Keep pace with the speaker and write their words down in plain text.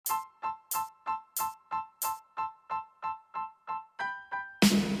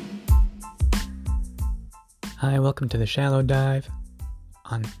Hi, welcome to the Shallow Dive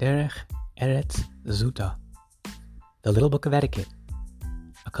on Derech Eretz Zuta, the Little Book of Etiquette,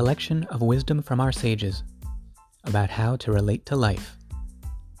 a collection of wisdom from our sages about how to relate to life.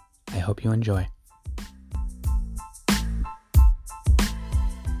 I hope you enjoy.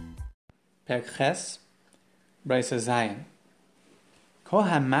 Perek Ches, Brisa Zayin. Kol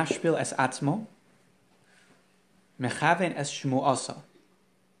ha-mashpil es atzmo, mechaven es shmu'asa.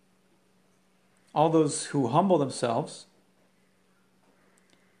 All those who humble themselves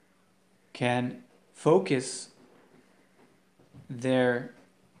can focus their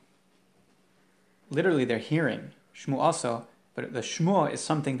hearing, shmu'asa, but the shmu'ah is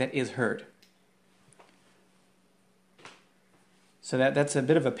something that is heard. So that's a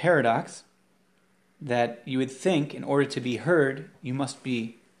bit of a paradox, that you would think in order to be heard, you must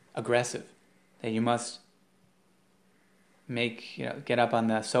be aggressive, that you must get up on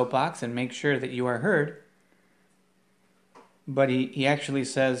the soapbox and make sure that you are heard. But he actually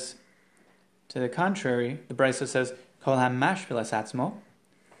says, to the contrary, the Brisa says, Kol ha-mashpil es atzmo,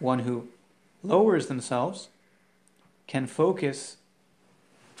 one who lowers themselves can focus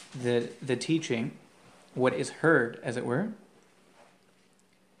the teaching, what is heard, as it were.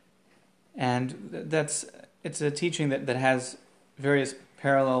 And it's a teaching that has various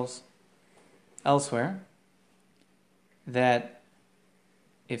parallels elsewhere, that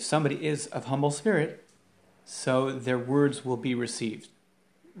if somebody is of humble spirit, so their words will be received.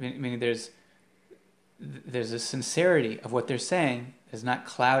 Meaning there's a sincerity of what they're saying is not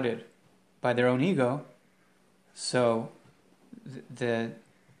clouded by their own ego, so the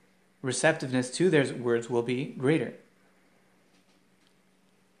receptiveness to their words will be greater.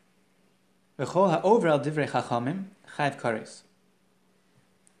 V'chol ha'over al divrei chachamim chayv kares.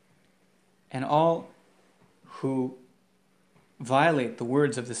 And all who violate the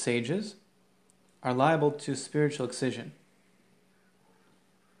words of the sages are liable to spiritual excision.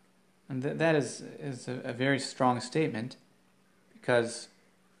 And that is a very strong statement, because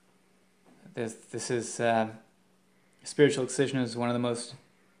this is spiritual excision is one of the most,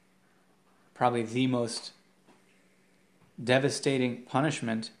 probably the most devastating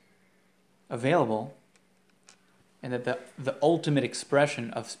punishment available, and that the ultimate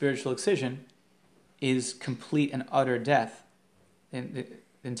expression of spiritual excision is complete and utter death, in the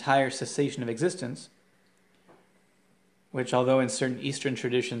entire cessation of existence, which, although in certain Eastern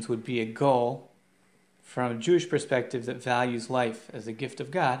traditions would be a goal, from a Jewish perspective that values life as a gift of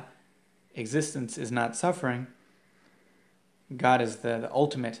God, existence is not suffering. God is the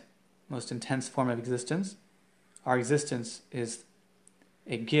ultimate, most intense form of existence. Our existence is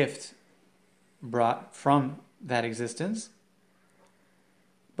a gift brought from that existence,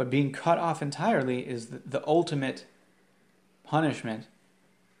 but being cut off entirely is the ultimate punishment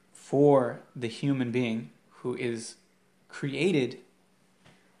for the human being who is created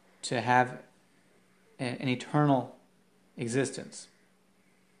to have an eternal existence.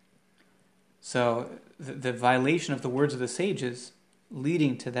 So the violation of the words of the sages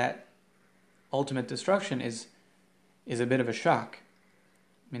leading to that ultimate destruction is a bit of a shock.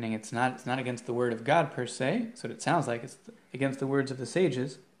 Meaning it's not against the word of God per se, so it sounds like it's against the words of the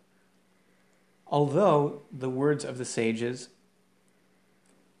sages, although the words of the sages,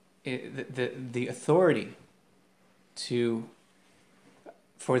 the authority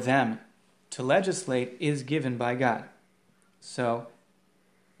for them to legislate is given by God. So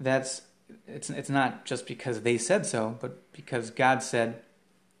it's not just because they said so, but because God said,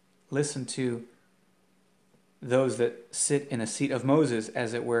 listen to those that sit in a seat of Moses,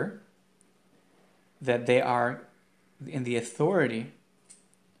 as it were, that they are in the authority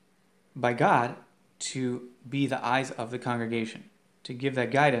by God to be the eyes of the congregation, to give that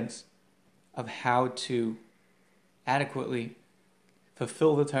guidance of how to adequately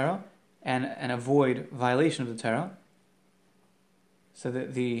fulfill the Torah and avoid violation of the Torah, so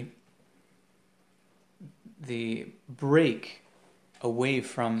that the break away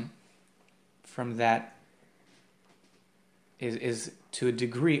from that is to a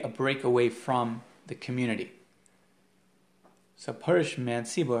degree a break away from the community. So Parish Man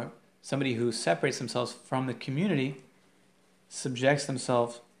Tzibor, somebody who separates themselves from the community, subjects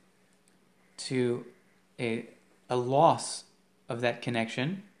themselves to a loss of that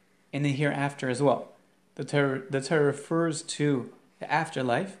connection in the hereafter as well. The Torah refers to the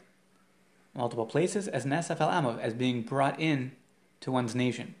afterlife, multiple places, as Nesaf al-Amav, as being brought in to one's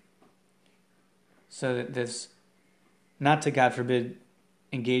nation. So that this, not to, God forbid,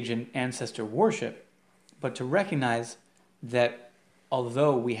 engage in ancestor worship, but to recognize that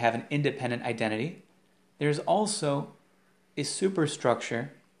although we have an independent identity, there's also a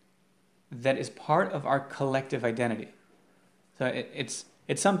superstructure that is part of our collective identity. So it's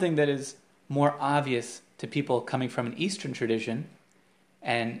something that is more obvious to people coming from an Eastern tradition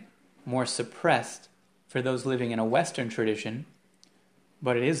and more suppressed for those living in a Western tradition,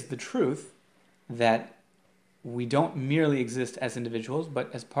 but it is the truth that we don't merely exist as individuals, but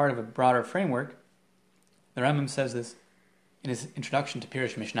as part of a broader framework. The Rambam says this in his introduction to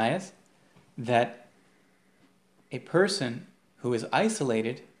Pirush Mishnayos, that a person who is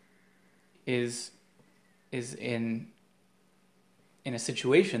isolated is in a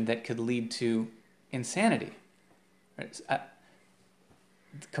situation that could lead to insanity. Right?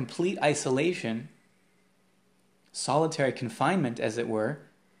 Complete isolation, solitary confinement, as it were,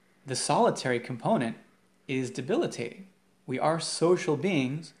 the solitary component is debilitating. We are social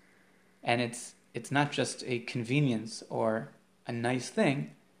beings, and it's not just a convenience or a nice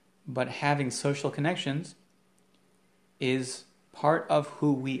thing, but having social connections is part of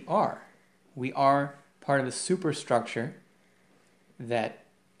who we are. We are part of a superstructure that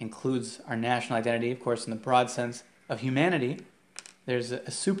includes our national identity, of course, in the broad sense of humanity. There's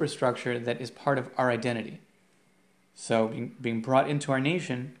a superstructure that is part of our identity. So being brought into our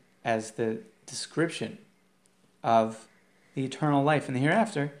nation as the description of the eternal life in the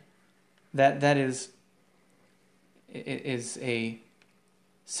hereafter, that is a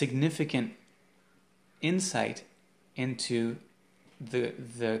significant insight into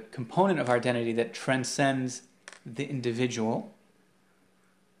the component of our identity that transcends the individual.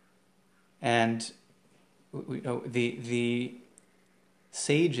 And the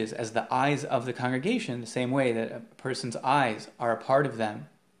sages as the eyes of the congregation, the same way that a person's eyes are a part of them.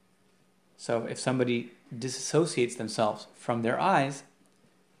 So if somebody disassociates themselves from their eyes,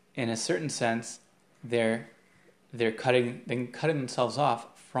 in a certain sense, they're cutting themselves off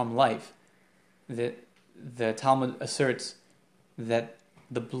from life. The Talmud asserts that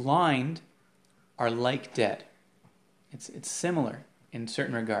the blind are like dead. It's similar in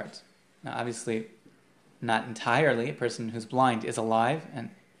certain regards. Now, obviously, not entirely. A person who's blind is alive, and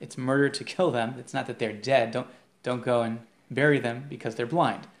it's murder to kill them. It's not that they're dead. Don't go and bury them because they're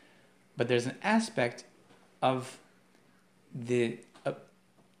blind. But there's an aspect of the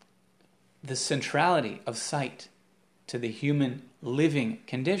centrality of sight to the human living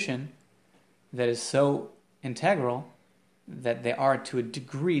condition that is so integral that they are to a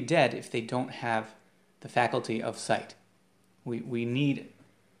degree dead if they don't have the faculty of sight. We need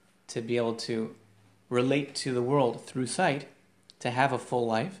to be able to relate to the world through sight to have a full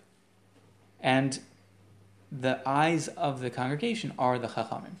life. And the eyes of the congregation are the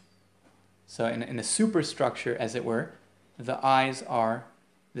Chachamim. So in the superstructure, as it were, the eyes are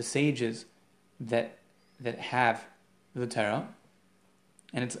the sages that have the Torah,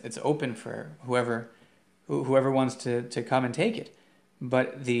 and it's open for whoever wants to come and take it.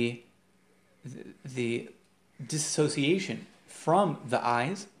 But the disassociation from the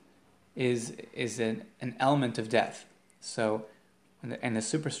eyes is an element of death. So in the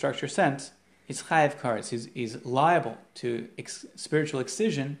superstructure sense, he's chayav kares. He's liable to spiritual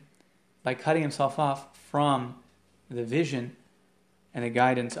excision by cutting himself off from the vision and the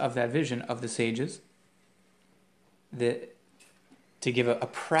guidance of that vision of the sages. To give a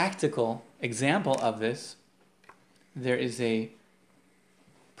practical example of this, there is a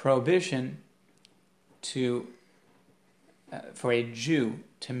prohibition for a Jew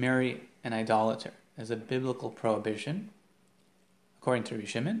to marry an idolater. There's a biblical prohibition, according to Rabbi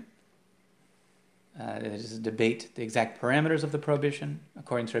Shimon. There's a debate the exact parameters of the prohibition.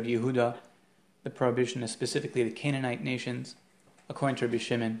 According to Rabbi Yehuda, the prohibition is specifically the Canaanite nations. According to Rabbi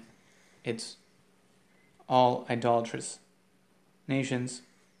Shimon, it's all idolatrous nations.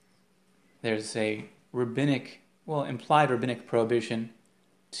 There's a implied rabbinic prohibition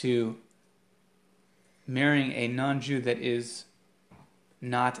to marrying a non-Jew that is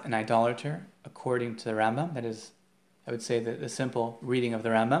not an idolater, according to the Rambam. That is, I would say that the simple reading of the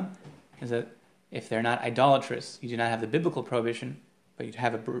Rambam is that if they're not idolatrous, you do not have the biblical prohibition, but you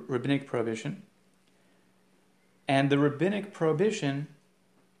have a rabbinic prohibition. And the rabbinic prohibition,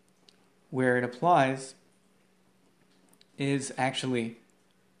 where it applies, is actually,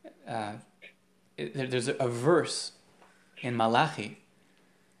 there's a verse in Malachi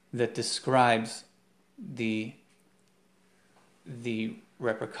that describes the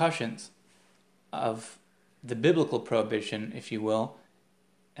repercussions of the biblical prohibition, if you will.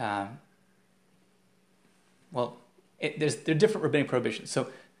 There are different rabbinic prohibitions. So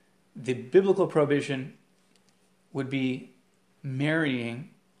the biblical prohibition would be marrying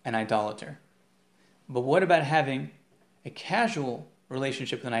an idolater. But what about having a casual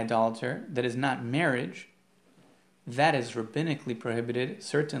relationship with an idolater that is not marriage? That is rabbinically prohibited,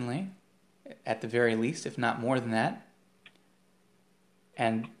 certainly. at the very least, if not more than that.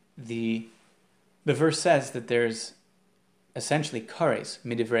 And the verse says that there's essentially kares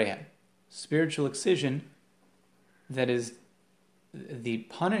midivrehem, spiritual excision, that is the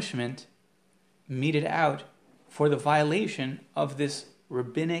punishment meted out for the violation of this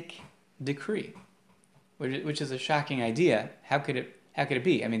rabbinic decree, which is a shocking idea. How could it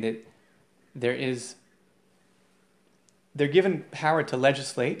be? I mean, they're given power to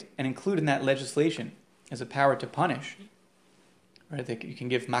legislate, and included in that legislation is a power to punish. Right? You can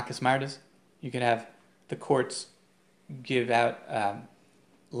give makas mardas. You can have the courts give out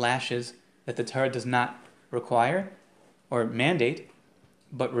lashes that the Torah does not require or mandate,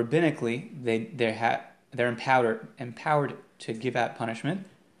 but rabbinically they're empowered to give out punishment.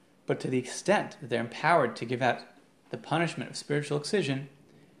 But to the extent that they're empowered to give out the punishment of spiritual excision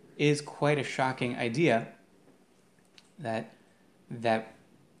is quite a shocking idea that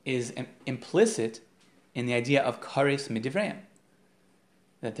is implicit in the idea of kares midivreim,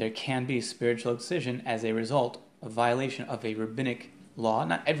 that there can be spiritual excision as a result of violation of a rabbinic law.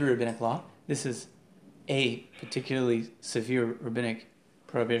 Not every rabbinic law. This is a particularly severe rabbinic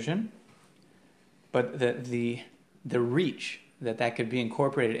prohibition, but the reach that could be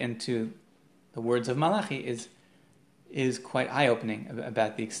incorporated into the words of Malachi is quite eye-opening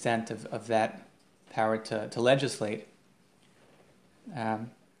about the extent of that power to legislate.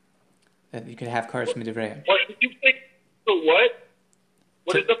 That you could have kares midivreim. What did you say? So what?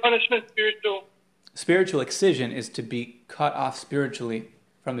 What is the punishment? Spiritual excision is to be cut off spiritually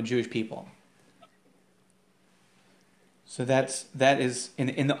from the Jewish people. So that is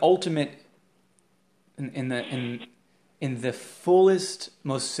in the ultimate, in the fullest,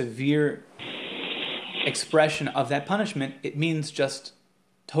 most severe expression of that punishment. It means just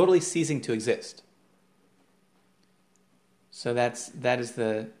totally ceasing to exist. So that is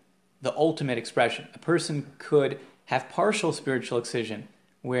the ultimate expression. A person could have partial spiritual excision,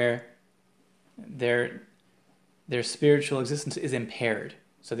 where their spiritual existence is impaired.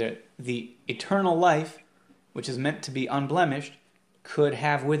 So the eternal life, which is meant to be unblemished, could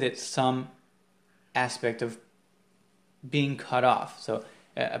have with it some aspect of being cut off. So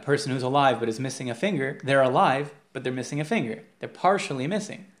a person who's alive but is missing a finger, they're alive, but they're missing a finger. They're partially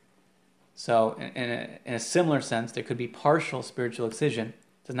missing. So in a similar sense, there could be partial spiritual excision.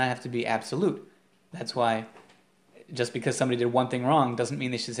 It does not have to be absolute. That's why just because somebody did one thing wrong doesn't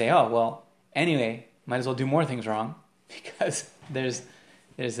mean they should say, oh, well, anyway, might as well do more things wrong, because there's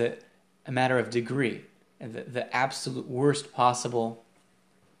a matter of degree. The absolute worst possible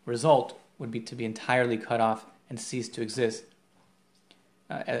result would be to be entirely cut off and cease to exist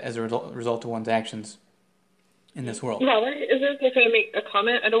as a result of one's actions in this world. Well, is it okay if I make a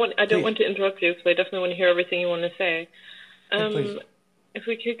comment? I don't want to interrupt you, because I definitely want to hear everything you want to say. Please. If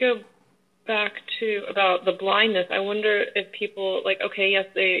we could go back to about the blindness, I wonder if people, like, okay, yes,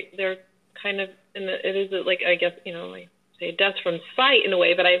 they're kind of it is like, I guess, like say death from sight in a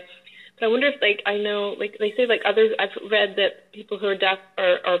way, but I wonder if, like, I know, like they say, like others, I've read that people who are deaf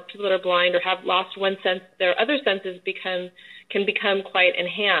or people that are blind or have lost one sense, their other senses can become quite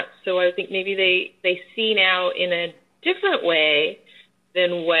enhanced. So I think maybe they see now in a different way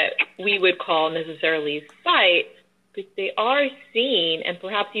than what we would call necessarily sight, but they are seeing, and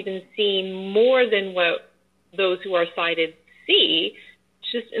perhaps even seeing more than what those who are sighted see,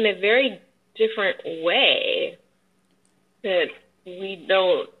 just in a very different way that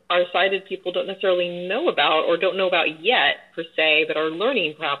our sighted people don't necessarily know about, or don't know about yet per se, but are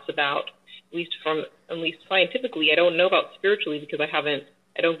learning perhaps about, at least scientifically. I don't know about spiritually, because I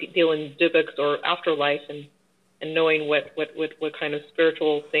don't deal in dybbuk or afterlife and knowing what kind of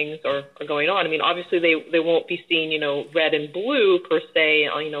spiritual things are going on. I mean, obviously they won't be seeing, red and blue per se,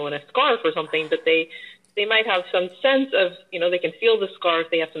 in a scarf or something, but they might have some sense of, they can feel the scarf,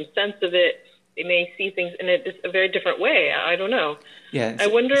 they have some sense of it. They may see things in a very different way. I don't know. Yeah, I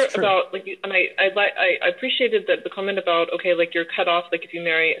wonder about, like, and I appreciated the comment about, okay, like, you're cut off, like, if you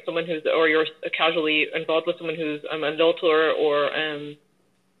marry someone or you're casually involved with someone who's an adulterer, or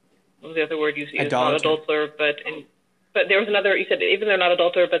what was the other word you used? Not adulterer, but there was another. You said even they're not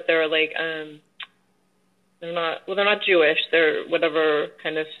adulterer, but they're like they're not Jewish. They're whatever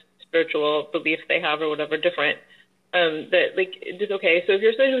kind of spiritual beliefs they have, or whatever different. That, like, it's okay. So if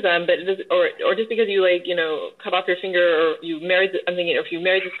you're associated with them, but or just because you, like, cut off your finger, or you married, I'm thinking, if you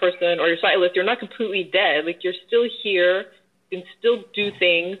married this person, or you're sightless, you're not completely dead. Like, you're still here. You can still do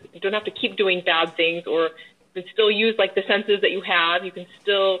things. You don't have to keep doing bad things, or you can still use, like, the senses that you have. You could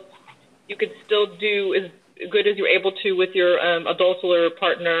still do as good as you're able to with your adulterer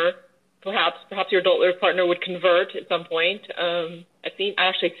partner. Perhaps your adulterer partner would convert at some point. I've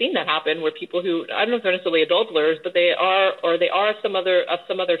actually seen that happen, where people who, I don't know if they're necessarily adulterers, but they are of some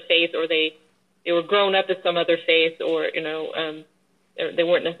other faith, or they were grown up as some other faith, or they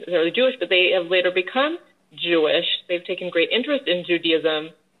weren't necessarily Jewish, but they have later become Jewish. They've taken great interest in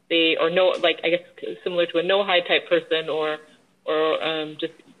Judaism. They are I guess similar to a Noahide type person, or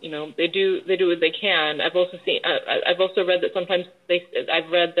just they do what they can. I've also read that sometimes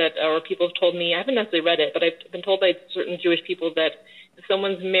or people have told me, I haven't necessarily read it, but I've been told by certain Jewish people that if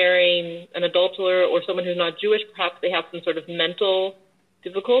someone's marrying an adulterer or someone who's not Jewish, perhaps they have some sort of mental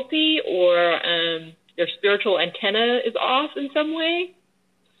difficulty, or their spiritual antenna is off in some way.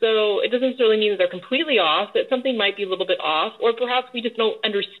 So it doesn't necessarily mean that they're completely off, that something might be a little bit off, or perhaps we just don't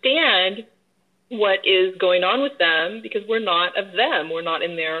understand what is going on with them because we're not of them. We're not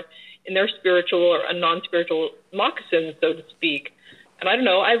in their spiritual or non-spiritual moccasins, so to speak. And I don't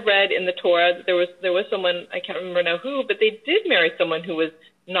know, I've read in the Torah that there was someone, I can't remember now who, but they did marry someone who was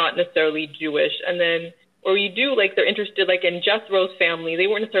not necessarily Jewish. And then, or you do, they're interested, in Jethro's family. They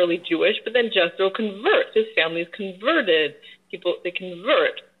weren't necessarily Jewish, but then Jethro converts. His family is converted. They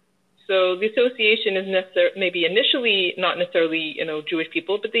convert. So the association is maybe initially not necessarily, Jewish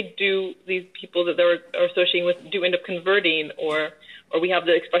people, but these people that they're associating with do end up converting, or we have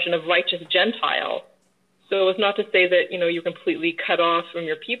the expression of righteous Gentile. So it's not to say that, you're completely cut off from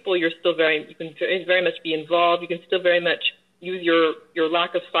your people. You can very much be involved. You can still very much use your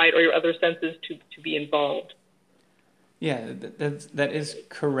lack of sight or your other senses to be involved. Yeah, that is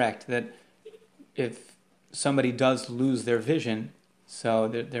correct. That if somebody does lose their vision, so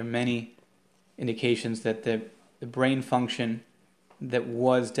there are many indications that the brain function that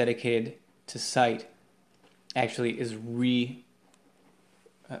was dedicated to sight actually is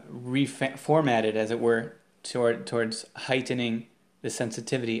reformatted, as it were, towards heightening the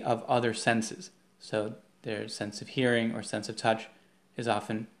sensitivity of other senses. So their sense of hearing or sense of touch is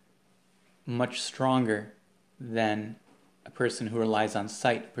often much stronger than a person who relies on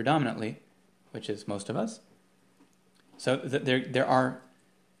sight predominantly, which is most of us. So there are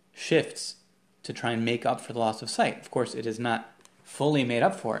shifts to try and make up for the loss of sight. Of course, it is not fully made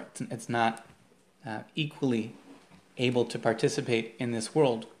up for. It's not equally able to participate in this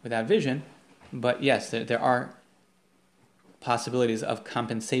world without vision. But yes, there are possibilities of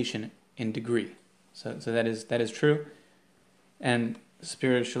compensation in degree. So that is true, and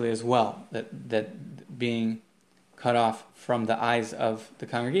spiritually as well. That being cut off from the eyes of the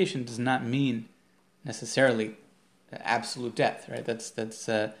congregation does not mean necessarily absolute death, right? It's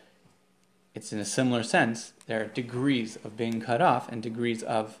in a similar sense. There are degrees of being cut off and degrees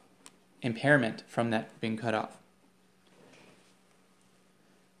of impairment from that being cut off.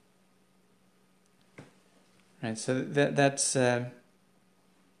 Right, so that's the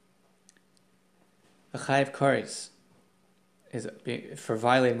Chayav Kares is for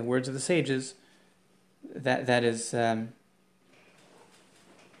violating the words of the sages. That is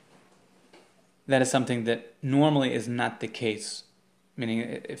something that normally is not the case.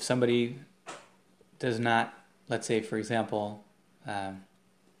 Meaning, if somebody does not, let's say, for example,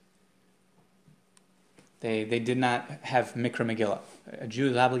 they did not have Mikra Megillah. A Jew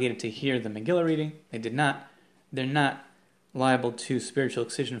is obligated to hear the Megillah reading. They did not. They're not liable to spiritual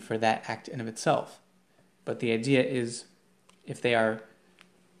excision for that act in of itself. But the idea is, if they are,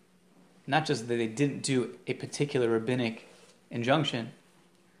 not just that they didn't do a particular rabbinic injunction,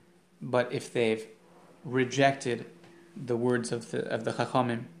 but if they've rejected the words of the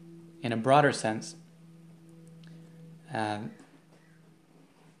Chachamim in a broader sense,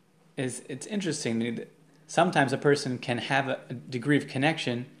 it's interesting. Sometimes a person can have a degree of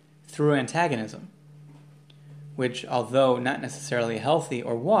connection through antagonism, which, although not necessarily healthy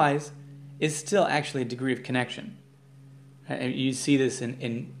or wise, is still actually a degree of connection. You see this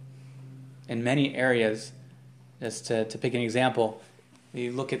in many areas. Just to pick an example,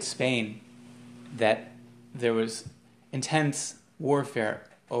 you look at Spain, that there was intense warfare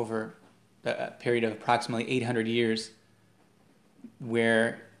over a period of approximately 800 years,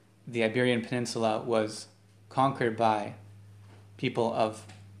 where the Iberian Peninsula was conquered by people of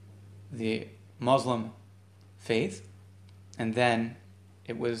the Muslim faith, and then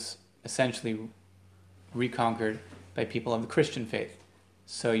it was essentially reconquered by people of the Christian faith.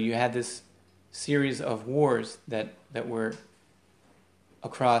 So you had this series of wars that were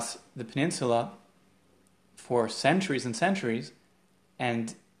across the peninsula for centuries and centuries,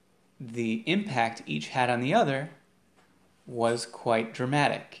 and the impact each had on the other was quite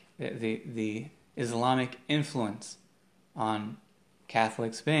dramatic. The Islamic influence on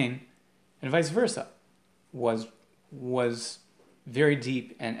Catholic Spain, and vice versa, was very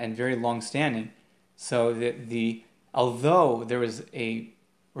deep and very long-standing. So that the although there was a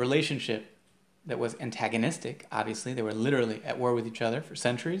relationship that was antagonistic, obviously, they were literally at war with each other for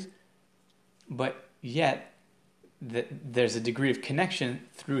centuries, but yet there's a degree of connection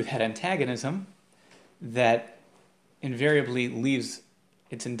through that antagonism that invariably leaves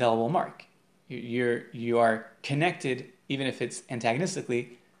its indelible mark. You are connected, even if it's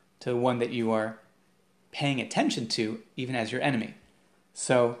antagonistically, to one that you are paying attention to, even as your enemy.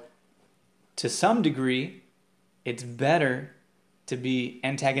 So, to some degree, it's better to be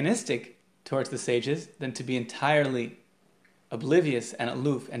antagonistic towards the sages than to be entirely oblivious and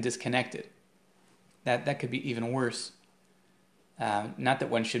aloof and disconnected. That could be even worse. Not that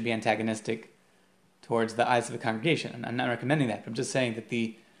one should be antagonistic towards the eyes of the congregation. I'm not recommending that. I'm just saying that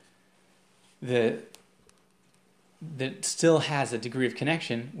that still has a degree of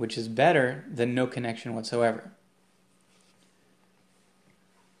connection, which is better than no connection whatsoever.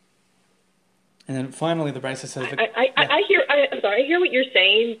 And then finally, the Brisa says, I hear what you're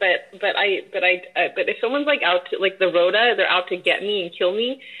saying, but if someone's like out to, like the Rhoda, they're out to get me and kill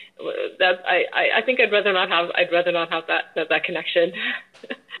me. I think I'd rather not have that connection.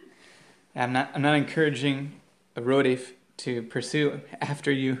 I'm not encouraging a Rodef to pursue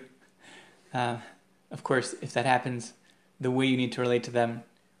after you. Of course, if that happens, the way you need to relate to them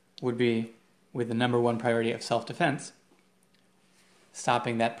would be with the number one priority of self-defense,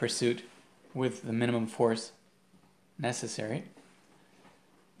 stopping that pursuit with the minimum force necessary.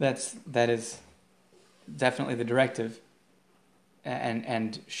 That is definitely the directive,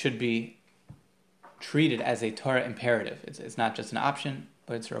 and should be treated as a Torah imperative. It's not just an option,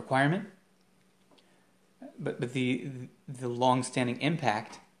 but it's a requirement. But the long-standing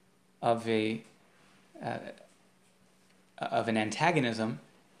impact of an antagonism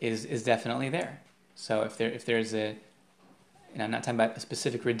is definitely there. So if there's a, I'm not talking about a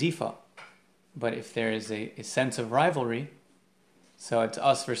specific redifa, but if there is a sense of rivalry, so it's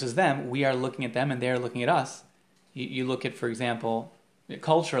us versus them, we are looking at them and they are looking at us. You look at, for example,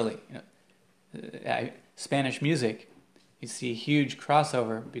 culturally, Spanish music, you see a huge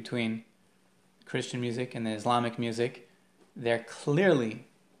crossover between Christian music and the Islamic music. They're clearly,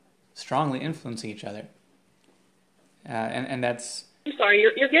 strongly influencing each other. And that's... I'm sorry,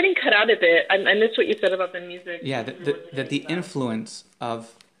 you're getting cut out a bit. I missed what you said about the music. Yeah, that the influence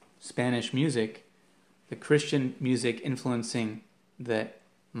of Spanish music, the Christian music influencing the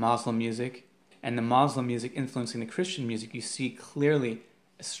Muslim music, and the Muslim music influencing the Christian music, you see clearly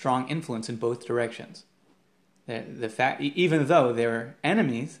a strong influence in both directions. The fact, even though they're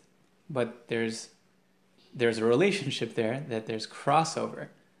enemies, but there's a relationship there, that there's crossover.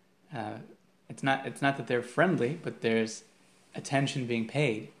 It's not that they're friendly, but there's attention being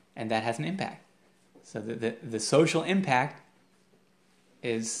paid, and that has an impact. So the social impact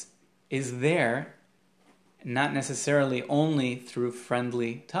is there, not necessarily only through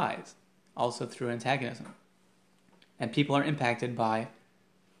friendly ties, also through antagonism. And people are impacted by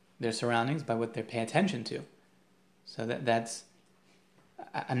their surroundings, by what they pay attention to. So that's...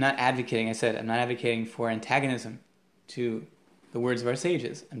 I'm not advocating for antagonism to the words of our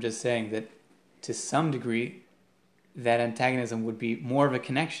sages. I'm just saying that to some degree, that antagonism would be more of a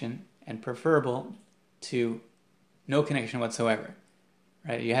connection and preferable to no connection whatsoever.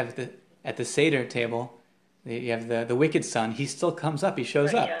 Right? You have at the Seder table, you have the wicked son. He still comes up. He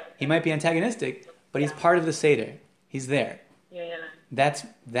shows up. Yeah. He might be antagonistic, but he's part of the Seder. He's there. Yeah.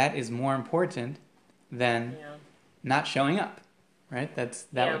 That is more important than not showing up. Right? That's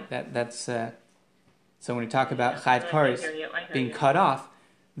so when we talk about Chayv Kares being cut off,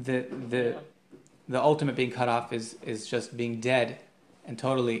 the ultimate being cut off is just being dead and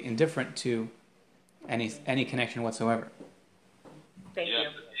totally indifferent to any connection whatsoever. Thank you.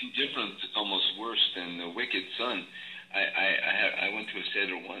 Indifference is almost worse than the wicked son. I went to a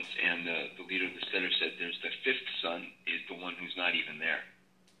Seder once, and the leader of the Seder said there's the fifth son is the one who's not even there.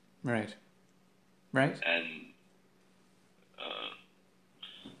 Right. And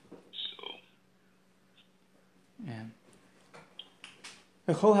yeah.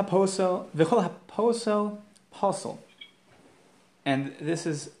 V'chol haposel posel. And this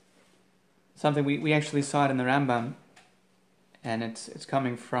is something we actually saw it in the Rambam, and it's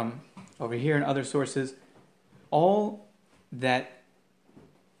coming from over here and other sources. All that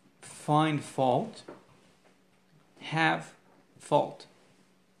find fault have fault.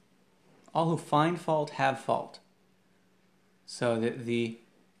 All who find fault have fault. So the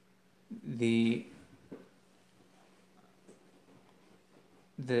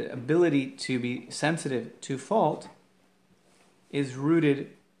ability to be sensitive to fault is rooted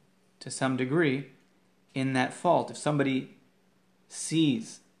to some degree in that fault. If somebody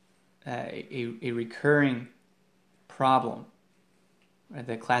sees a recurring problem. Right?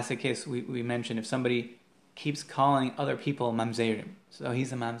 The classic case we mentioned, if somebody keeps calling other people mamzerim, so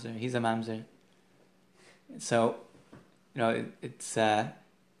he's a mamzer, he's a mamzer. So, it's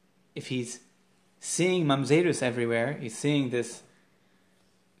if he's seeing mamzerus everywhere, he's seeing this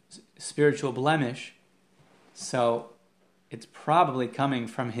spiritual blemish, so it's probably coming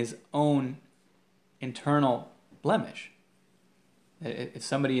from his own internal blemish. If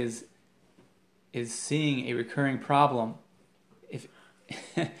somebody is seeing a recurring problem, if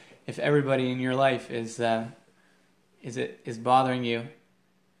if everybody in your life is bothering you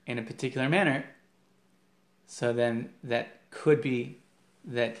in a particular manner, so then that could be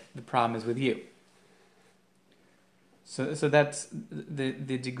that the problem is with you. So that's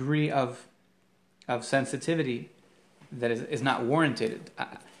the degree of sensitivity that is not warranted.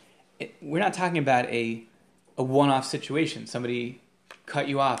 We're not talking about a one-off situation. Somebody cut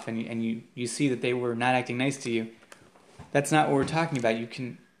you off and you see that they were not acting nice to you. That's not what we're talking about. You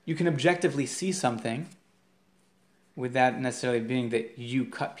can objectively see something without necessarily being that you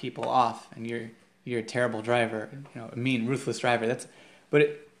cut people off and you're a terrible driver, a mean, ruthless driver.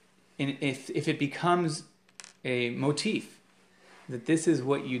 If it becomes a motif that this is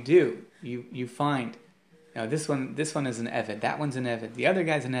what you do, you find, this one is an eved, that one's an eved, the other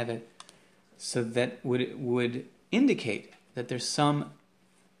guy's an eved, so that would indicate that there's some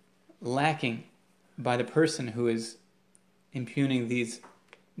lacking by the person who is impugning these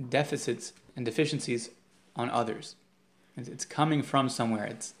deficits and deficiencies on others. It's coming from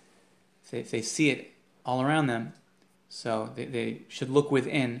somewhere. If they see it all around them, so they should look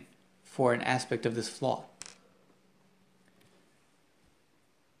within for an aspect of this flaw.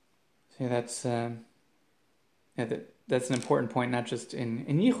 So that's an important point, not just in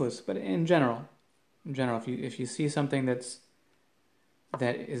yichus, but in general. In general, if you see something that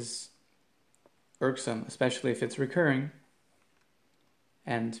is irksome, especially if it's recurring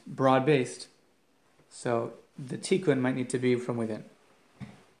and broad-based, so the tikkun might need to be from within.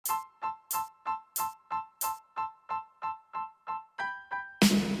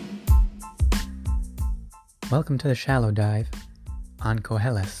 Welcome to the Shallow Dive on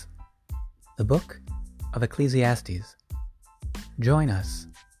Koheles, the book of Ecclesiastes. Join us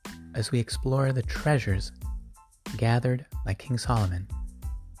as we explore the treasures gathered by King Solomon.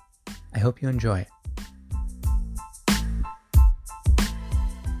 I hope you enjoy it.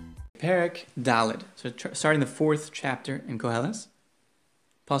 Perek Daled. So starting the 4th chapter in Koheles,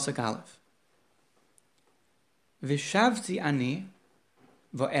 Pasuk Aleph. Vishavti ani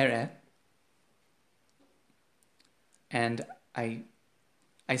vo'ere. And I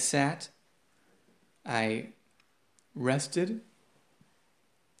sat, I rested,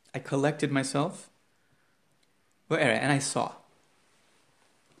 I collected myself, and I saw.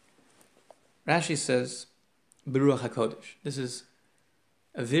 Rashi says, Beruach HaKodesh. This is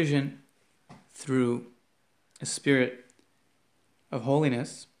a vision through a spirit of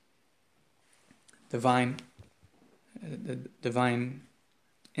holiness, divine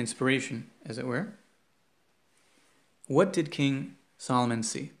inspiration, as it were. What did King Solomon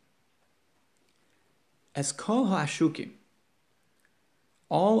see? As kol ha'ashukim,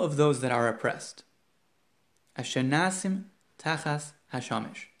 all of those that are oppressed, asher nasim tachas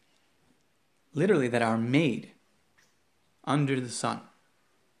hashamish, literally that are made under the sun.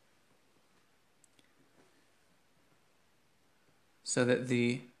 So that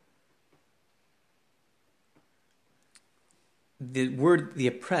the word the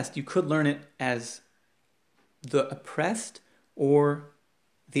oppressed, you could learn it as the oppressed or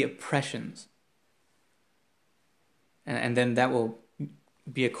the oppressions. And then that will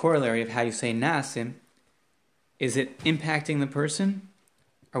be a corollary of how you say nasim. Is it impacting the person?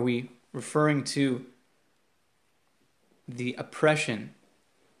 Are we referring to the oppression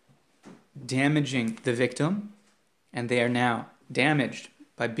damaging the victim, and they are now damaged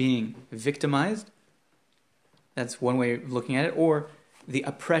by being victimized? That's one way of looking at it. Or the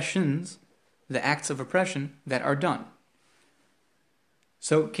oppressions, the acts of oppression that are done.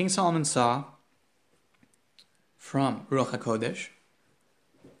 So King Solomon saw from Ruach HaKodesh,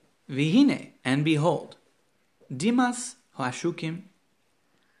 Vihine, and behold, Dimas Ha'ashukim,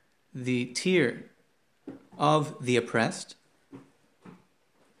 the tear of the oppressed,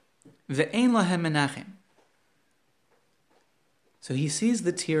 Ve'ein lahem menachem. So he sees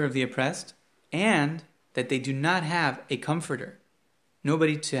the tear of the oppressed, and that they do not have a comforter,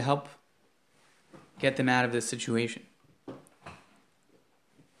 nobody to help get them out of this situation.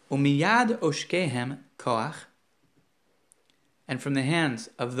 Umiyad oshkehem koach, and from the hands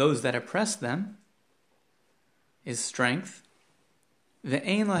of those that oppress them is strength.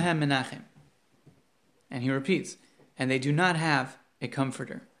 Ve'ein lahem menachem. And he repeats, and they do not have a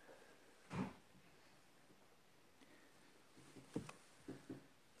comforter.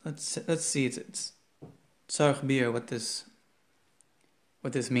 Let's see. It's Tzarech Bir, what this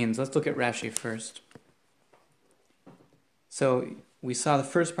means. Let's look at Rashi first. So we saw the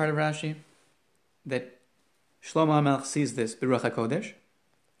first part of Rashi, that Shlomo HaMelech sees this B'Ruach HaKodesh,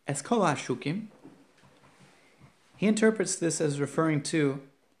 Es Kol HaShukim. He interprets this as referring to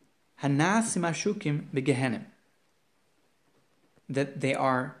Hanasim HaShukim B'Gehenim, that they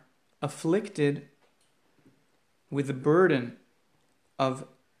are afflicted with the burden of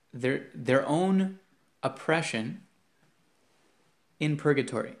their own oppression in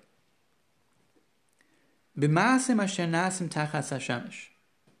purgatory. B'maasim asher nasim tachas hashamesh,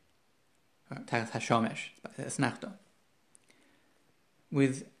 tachas hashomesh, esnachto,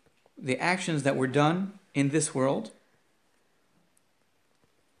 with the actions that were done in this world,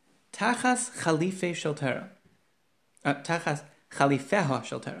 tachas chalife shel Torah, tachas chalifeha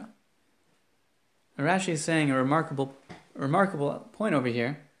shel Torah. Rashi is saying a remarkable point over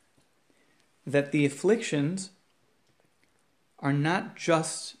here, that the afflictions are not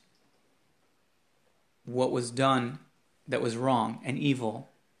just what was done that was wrong and evil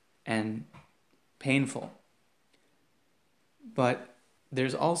and painful, but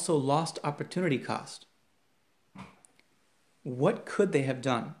there's also lost opportunity cost. What could they have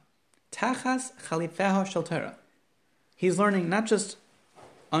done? Tachas chalifeha shel Torah. He's learning not just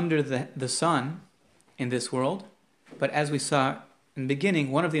under the sun in this world, but as we saw in the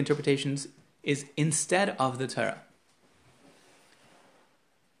beginning, one of the interpretations is instead of the Torah.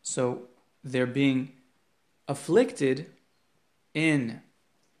 So they're being afflicted in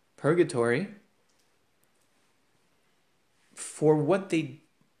purgatory for what the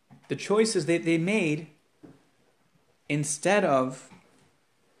choices they made instead of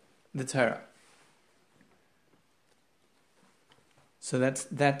the Torah. So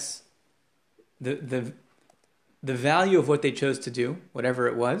that's the value of what they chose to do, whatever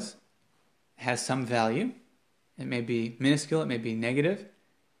it was, has some value. It may be minuscule, it may be negative,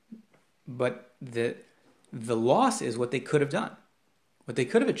 but the loss is what they could have done, what they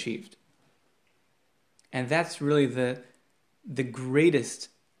could have achieved. And that's really the greatest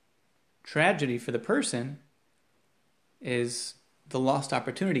tragedy for the person, is the lost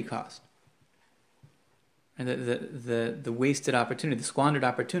opportunity cost. And the wasted opportunity, the squandered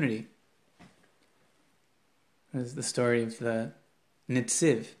opportunity. There's the story of the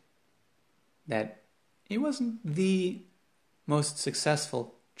Nitziv, that he wasn't the most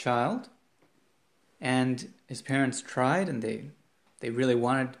successful child, and his parents tried, and they really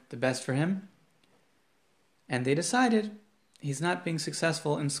wanted the best for him, and they decided, he's not being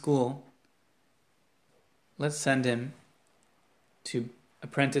successful in school, let's send him to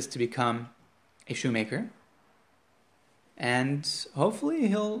apprentice to become a shoemaker, and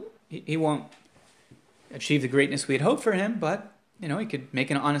hopefully he won't achieve the greatness we had hoped for him, but he could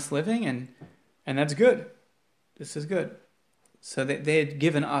make an honest living, and that's good. This is good. So they had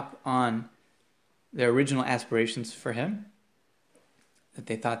given up on their original aspirations for him, that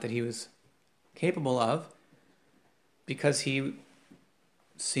they thought that he was capable of, because he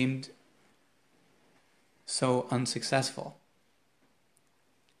seemed so unsuccessful.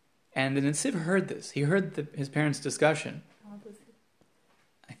 And the Nitziv heard this. He heard his parents' discussion. How old was he?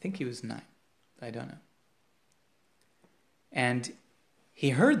 I think he was 9, but I don't know. And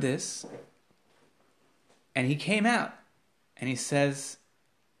he heard this, and he came out, and he says,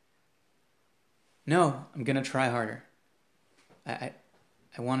 no, I'm going to try harder. I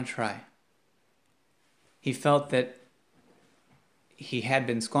want to try. He felt that he had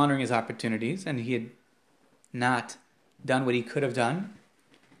been squandering his opportunities, and he had not done what he could have done.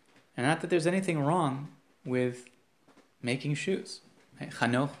 And not that there's anything wrong with making shoes.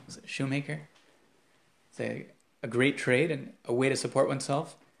 Chanoch was a shoemaker. It's a great trade and a way to support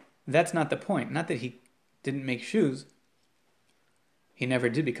oneself. That's not the point. Not that he didn't make shoes. He never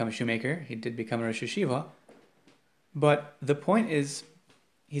did become a shoemaker. He did become a Rosh Yeshiva. But the point is,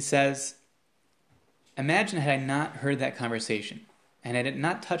 he says, imagine had I not heard that conversation, and had it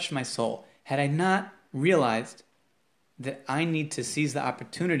not touched my soul, had I not realized that I need to seize the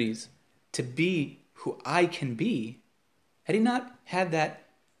opportunities to be who I can be, had he not had that,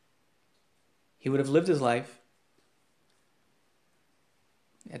 he would have lived his life.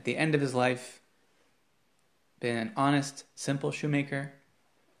 At the end of his life, been an honest, simple shoemaker,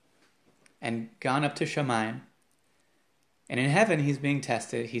 and gone up to Shamayim. And in heaven, he's being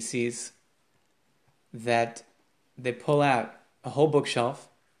tested. He sees that they pull out a whole bookshelf,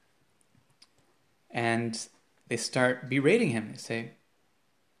 and they start berating him. They say,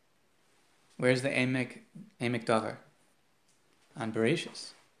 Where's the Emek Davar? On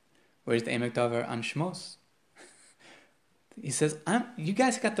Bereshis. Where's the Emek Davar on Shmos? He says, you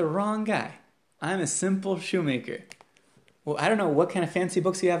guys got the wrong guy. I'm a simple shoemaker. Well, I don't know what kind of fancy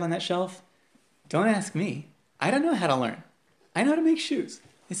books you have on that shelf. Don't ask me. I don't know how to learn. I know how to make shoes.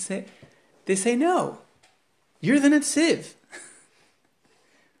 They say no. You're the Netziv.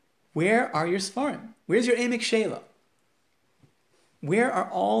 Where are your Sfarim? Where's your Emek Sheila? Where are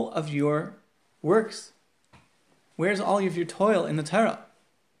all of your works? Where's all of your toil in the Torah?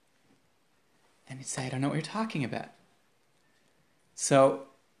 And he'd say, I don't know what you're talking about. So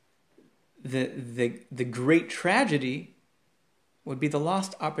the great tragedy would be the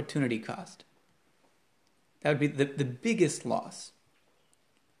lost opportunity cost. That would be the biggest loss.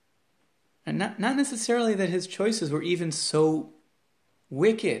 And not necessarily that his choices were even so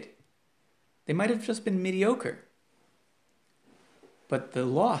wicked. They might have just been mediocre. But the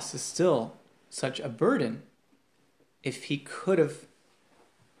loss is still such a burden if he could have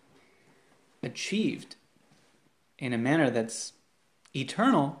achieved in a manner that's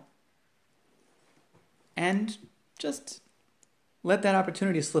eternal and just let that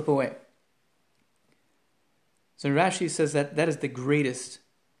opportunity slip away. So Rashi says that is the greatest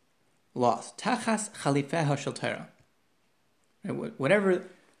loss. Tachas chalifeha shel Torah.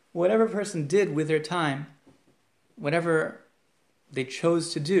 Whatever person did with their time, whatever they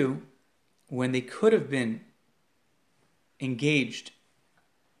chose to do when they could have been engaged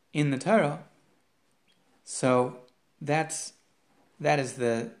in the Torah, so that is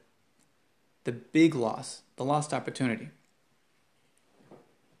the big loss, the lost opportunity.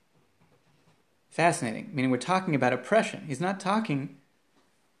 Fascinating. Meaning we're talking about oppression. He's not talking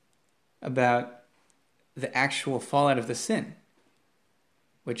about the actual fallout of the sin,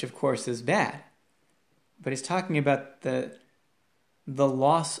 which of course is bad. But he's talking about the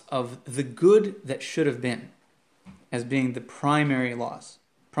loss of the good that should have been as being the primary loss,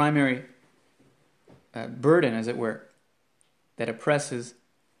 primary burden, as it were, that oppresses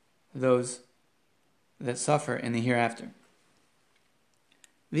those that suffer in the hereafter.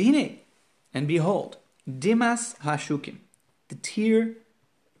 V'hinei, and behold, dimas hashukim, the tear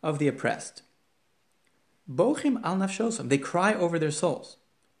of the oppressed. Bochim al nafshosam, they cry over their souls.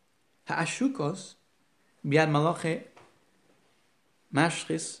 Ha'ashukos biad maloche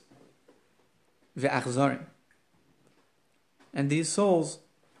mashchis ve'achzorim. And these souls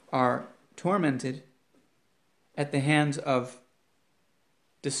are tormented at the hands of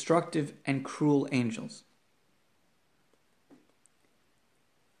destructive and cruel angels.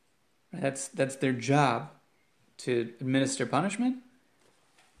 That's their job, to administer punishment,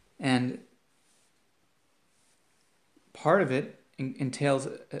 and part of it entails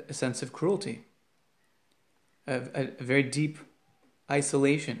a sense of cruelty, a very deep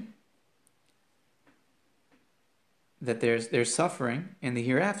isolation, that there's suffering in the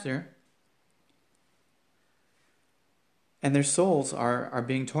hereafter, and their souls are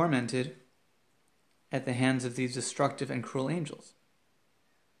being tormented at the hands of these destructive and cruel angels.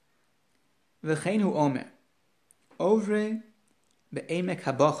 V'cheinu omer, ovre be'emek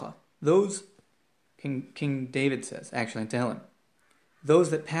habacha, those, King David says, actually in Tehillim,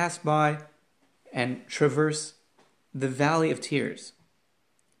 those that pass by and traverse the valley of tears,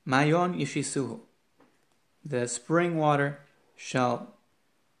 mayon yishisuhu, the spring water shall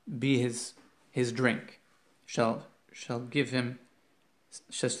be his drink, shall give him,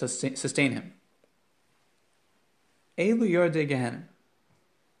 shall sustain him. Elu yordei Gehenna,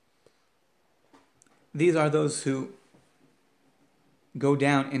 these are those who go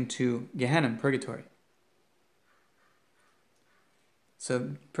down into Gehenna, purgatory.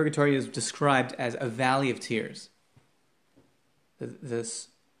 So purgatory is described as a valley of tears.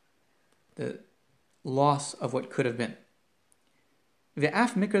 The loss of what could have been.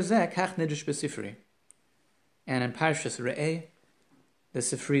 Ve'af mikra zeh kach nidrush b'sifri. And in Parshas Re'eh, the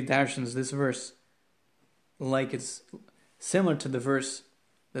Sifri darshans this verse like it's similar to the verse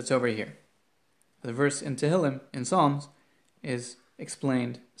that's over here. The verse in Tehillim, in Psalms, is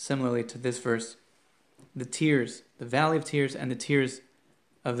explained similarly to this verse. The tears, the valley of tears, and the tears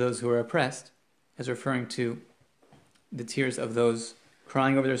of those who are oppressed, as referring to the tears of those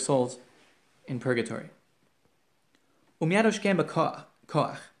crying over their souls in purgatory.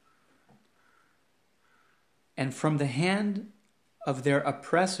 And from the hand of their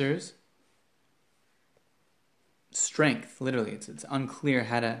oppressors, strength, literally, it's unclear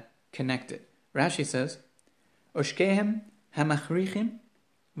how to connect it. Rashi says, Oshkehem hamachrichim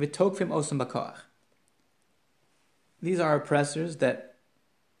v'tokfim osam b'koach. These are oppressors that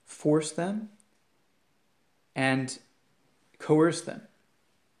force them and coerce them.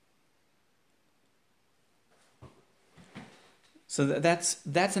 So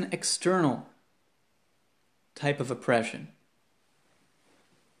that's an external type of oppression.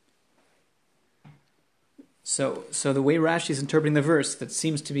 So the way Rashi is interpreting the verse, that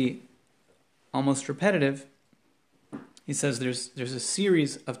seems to be almost repetitive, he says there's a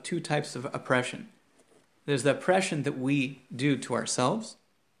series of two types of oppression. There's the oppression that we do to ourselves,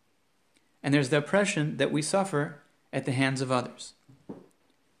 and there's the oppression that we suffer at the hands of others.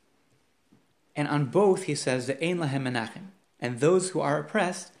 And on both, he says, the ein lahem menachem, and those who are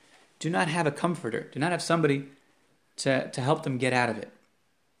oppressed do not have a comforter, do not have somebody to help them get out of it.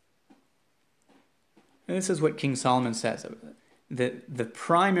 And this is what King Solomon says. The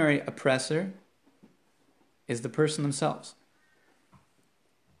primary oppressor is the person themselves.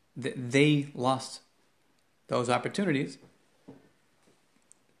 They lost those opportunities.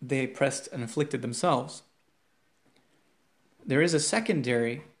 They oppressed and afflicted themselves. There is a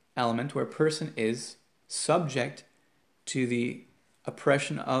secondary element where a person is subject to the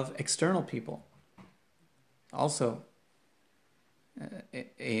oppression of external people. Also,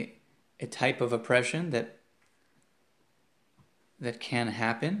 a type of oppression that can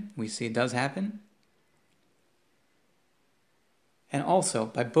happen. We see it does happen. And also,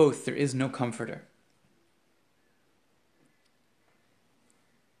 by both, there is no comforter.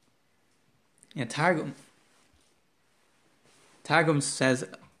 Targum says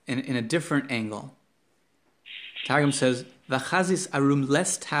in a different angle. Targum says, "V'chazis arum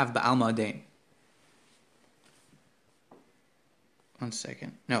les tav ba'alma adain." One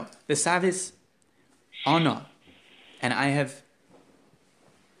second. No, the savis ana, and I have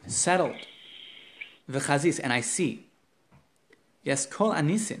settled v'chazis, and I see. Yes, kol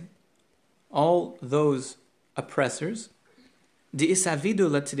anisin, all those oppressors, di'isavidu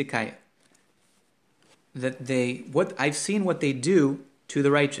latidikaya, that I've seen what they do to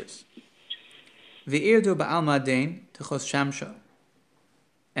the righteous. V'irdu ba'alma adain techos shamsha,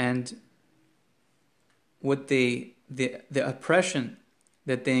 and what the oppression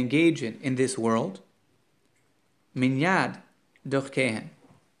that they engage in this world, minyad dochkehen,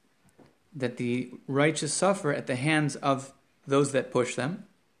 that the righteous suffer at the hands of those that push them.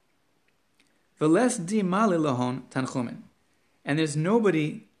 V'les di mali lahon tanchumen, and there's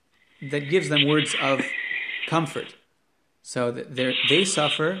nobody that gives them words of comfort. So they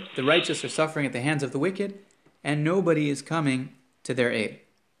suffer, the righteous are suffering at the hands of the wicked, and nobody is coming to their aid.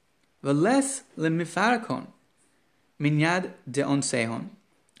 V'les lemifarakon minyad deonsehon,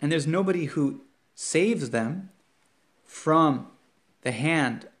 and there's nobody who saves them from the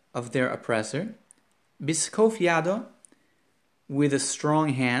hand of their oppressor. Biskof yado, with a strong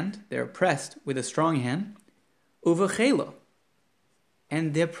hand, they're oppressed with a strong hand. Uvechelo,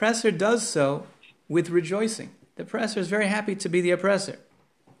 and the oppressor does so with rejoicing. The oppressor is very happy to be the oppressor.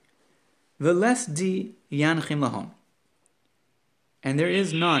 V'les di yanchim lahon, and there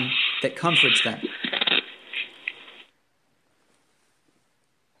is none that comforts them.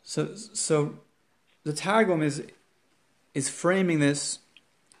 So the Targum is framing this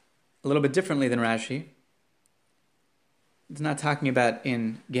a little bit differently than Rashi. It's not talking about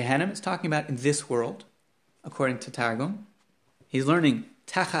in Gehenna, it's talking about in this world, according to Targum. He's learning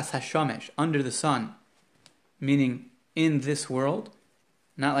tachas hashomesh, under the sun, meaning in this world,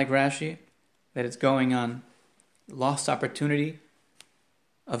 not like Rashi, that it's going on lost opportunity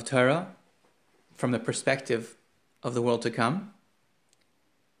of Torah from the perspective of the world to come.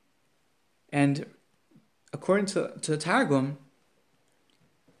 And according to the Targum,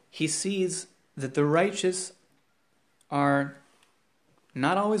 he sees that the righteous are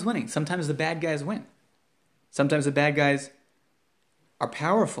not always winning. Sometimes the bad guys win. Sometimes the bad guys are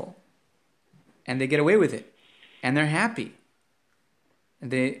powerful and they get away with it and they're happy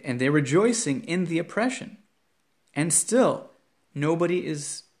and they're rejoicing in the oppression, and still nobody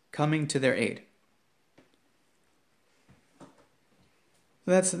is coming to their aid.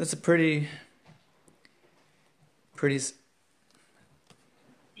 That's a pretty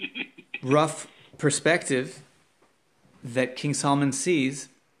rough perspective that King Solomon sees,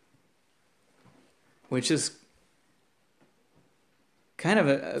 which is kind of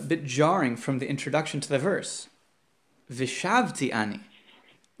a bit jarring from the introduction to the verse. Vishavti ani,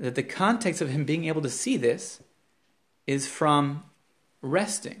 that the context of him being able to see this is from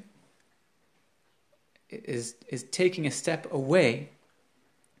resting, is taking a step away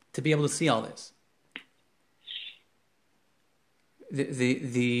to be able to see all this.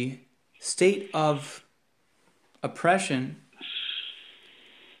 The state of oppression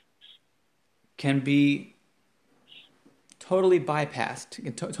can be totally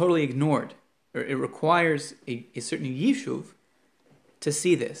bypassed, totally ignored. Or it requires a certain yishuv to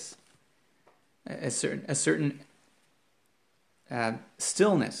see this, a certain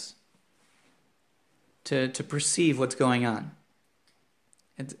stillness to perceive what's going on.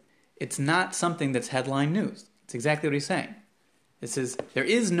 It's not something that's headline news. It's exactly what he's saying. This is, there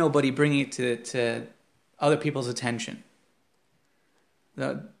is nobody bringing it to other people's attention.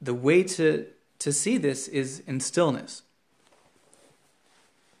 The way to see this is in stillness.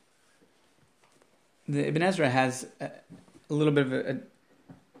 The Ibn Ezra has a little bit of a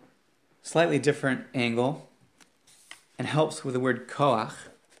slightly different angle and helps with the word koach.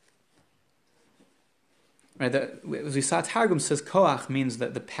 Right, as we saw, Targum says koach means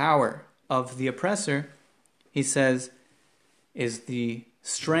that the power of the oppressor, he says, is the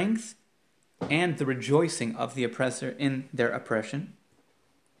strength and the rejoicing of the oppressor in their oppression.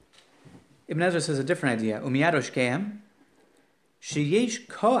 Ibn Ezra says a different idea. Umiyad oshkeim, sheyesh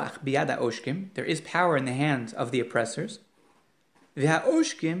koach biyad ha'oshkim, there is power in the hands of the oppressors.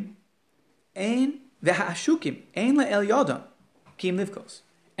 V'ha'oshkim ein v'ha'ashukim ein la'el yodam kim livkos,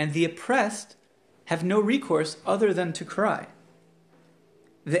 and the oppressed have no recourse other than to cry.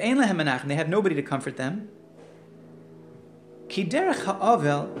 Ve'ein lehem menachem, they have nobody to comfort them. Ki derech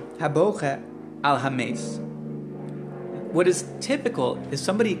ha'avel haboche al hames. What is typical is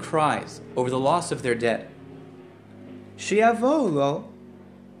somebody cries over the loss of their dead. She'yavo lo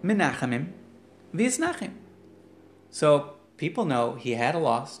menachamim v'yisnachim. So people know he had a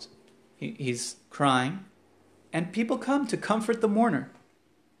loss, he's crying, and people come to comfort the mourner.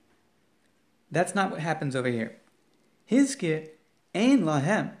 That's not what happens over here. Hizkir ein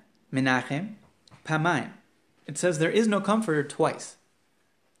lahem menachem pamayim. It says there is no comforter twice.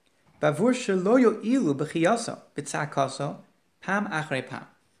 Bavur shelo yo'ilu b'chiyaso b'tzakaso pam achrei pam.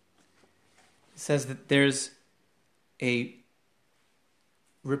 It says that there's a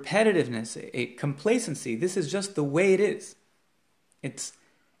repetitiveness, a complacency. This is just the way it is. It's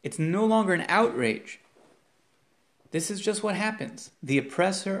no longer an outrage. This is just what happens. The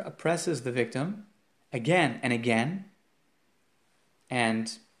oppressor oppresses the victim again and again,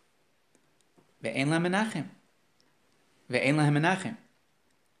 and ve'ein lahem menachem. Ve'ein lahem menachem.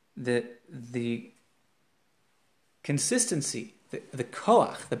 The consistency, the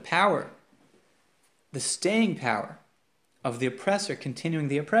koach, the power, the staying power of the oppressor continuing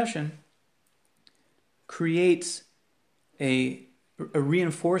the oppression creates a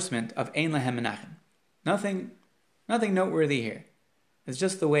reinforcement of ein lahem menachem. Nothing noteworthy here. It's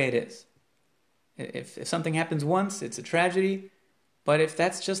just the way it is. If something happens once, it's a tragedy. But if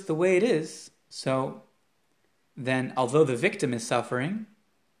that's just the way it is, so then although the victim is suffering,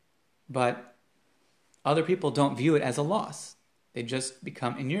 but other people don't view it as a loss. They just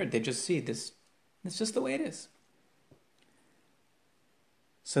become inured. They just see this. It's just the way it is.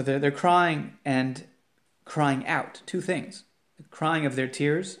 So they're crying and crying out. Two things. The crying of their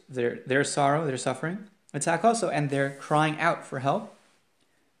tears, their sorrow, their suffering. Attack also, and they're crying out for help.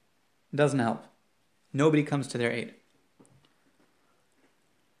 It doesn't help. Nobody comes to their aid.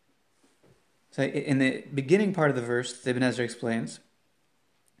 So in the beginning part of the verse, the Ibn Ezra explains,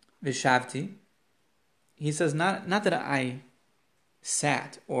 Vishavti, he says, not that I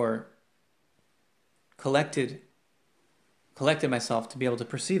sat or collected myself to be able to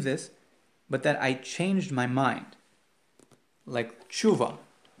perceive this, but that I changed my mind, like tshuva.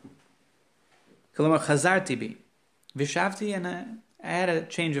 Kolomar chazarti bi, vishavti, and I had a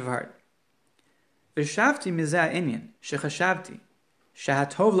change of heart. Vishavti mizah inyan shechashavti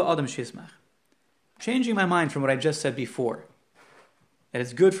shahatov la'adam shismach. Changing my mind from what I just said before, that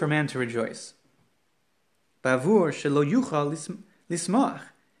it's good for man to rejoice. Bavur shelo yuchal lismoach,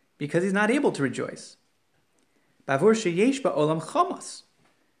 because he's not able to rejoice. Bavur sheyesh ba'olam chamas.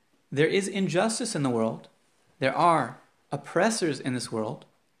 There is injustice in the world. There are oppressors in this world.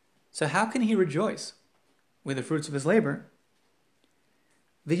 So how can he rejoice with the fruits of his labor?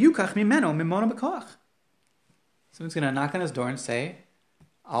 V'yukach mimeno mimona b'koach. Someone's going to knock on his door and say,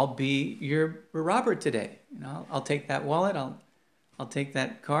 I'll be your robber today. I'll take that wallet. I'll take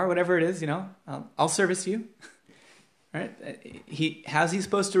that car, whatever it is. I'll service you. Right? How's he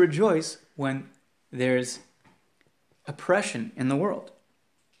supposed to rejoice when there's oppression in the world?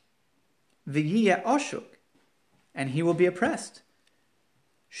 V'yiyeh oshuk, and he will be oppressed.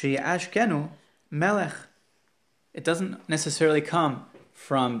 She'ashkenu melech. It doesn't necessarily come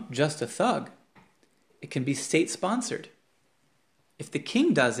from just a thug. It can be state-sponsored. If the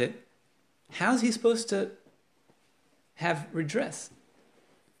king does it, how's he supposed to have redress?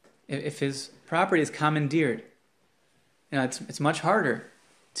 If his property is commandeered, it's much harder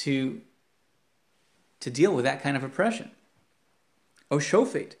to deal with that kind of oppression. O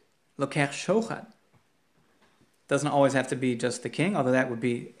shofet, lokech shochad. Doesn't always have to be just the king, although that would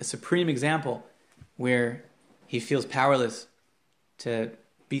be a supreme example where he feels powerless to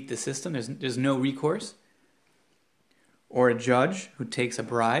beat the system. There's no recourse. Or a judge who takes a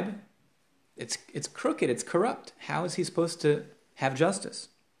bribe. It's crooked, it's corrupt. How is he supposed to have justice?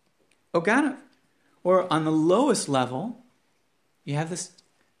 Oganav. Or on the lowest level, you have this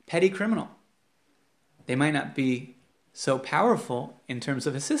petty criminal. They might not be so powerful in terms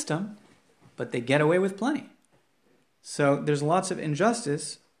of a system, but they get away with plenty. So there's lots of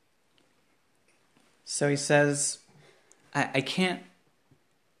injustice. So he says, I can't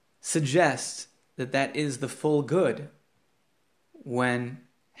suggest that is the full good when,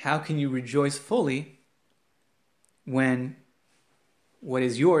 how can you rejoice fully when what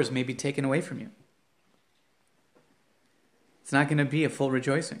is yours may be taken away from you? It's not going to be a full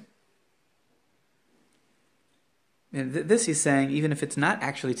rejoicing. And this he's saying, even if it's not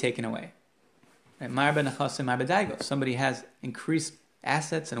actually taken away. If somebody has increased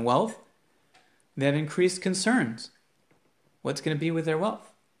assets and wealth, they have increased concerns. What's going to be with their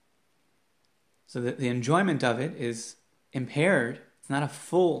wealth? So the enjoyment of it is impaired. It's not a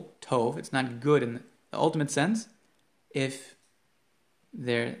full tov. It's not good in the ultimate sense if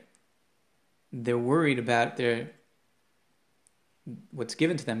they're worried about what's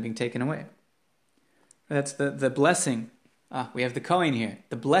given to them being taken away. That's the blessing. We have the Kohen here.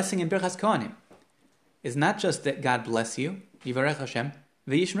 The blessing in Birchas Kohanim is not just that God bless you, Yivarech Hashem,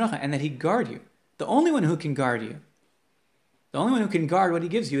 v'yishmerecha, and that He guard you. The only one who can guard you, the only one who can guard what He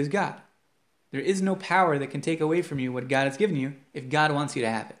gives you is God. There is no power that can take away from you what God has given you if God wants you to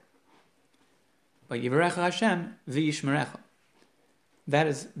have it. But Yivarech Hashem v'yishmerecha. That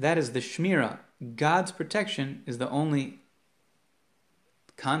is the shmira. God's protection is the only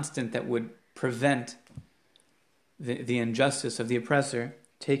constant that would prevent the injustice of the oppressor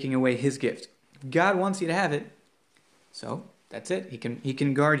taking away his gift. God wants you to have it, so that's it. He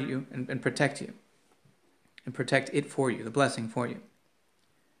can guard you and protect you. And protect it for you, the blessing for you.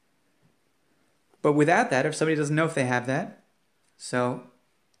 But without that, if somebody doesn't know if they have that, so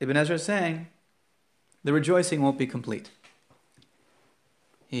Ibn Ezra is saying, the rejoicing won't be complete.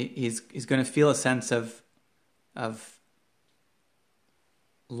 He's going to feel a sense of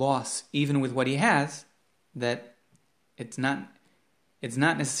loss, even with what he has, that it's not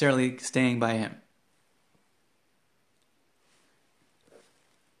necessarily staying by him.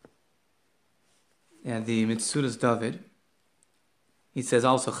 Yeah, the Mitzudas David, he says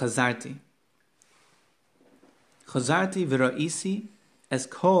also Chazarti v'ra'isi es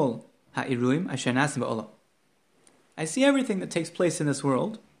kol ha'iruim asher nasim ba'olam. I see everything that takes place in this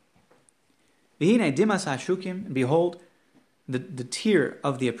world. V'hinei dimas ha'shukim, and behold, the tear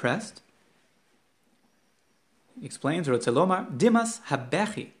of the oppressed. He explains, Rotzelomar, dimas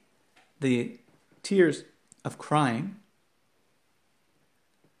habechi, the tears of crying.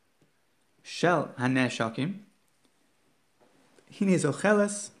 Shel haneshakim, hine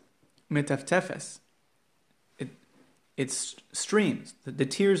zocheles metaftefes. It streams. The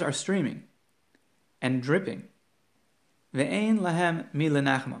tears are streaming and dripping. Ve'ein lahem mi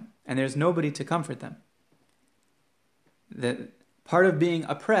lenachmam, and there's nobody to comfort them. The part of being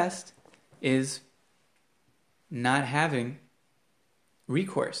oppressed is not having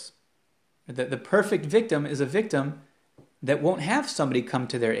recourse. The perfect victim is a victim that won't have somebody come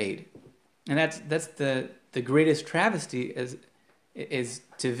to their aid. And that's the greatest travesty is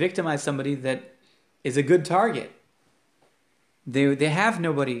to victimize somebody that is a good target. They have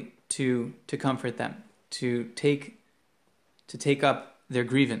nobody to comfort them, to take up their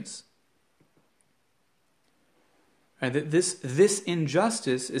grievance. Right? This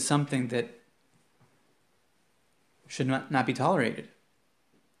injustice is something that should not be tolerated.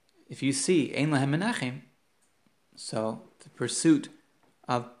 If you see Ein Lahem Menachem, so the pursuit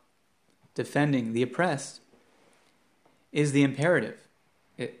of defending the oppressed is the imperative.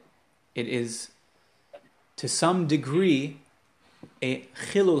 It is to some degree a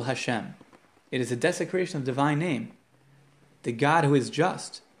Chilul Hashem. It is a desecration of divine name. The God who is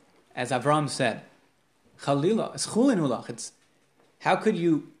just, as Avram said, Chalila, it's Chulin Ulach. It's how could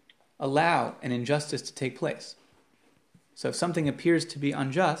you allow an injustice to take place? So if something appears to be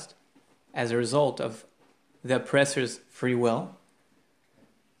unjust as a result of the oppressor's free will,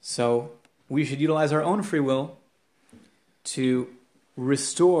 so we should utilize our own free will to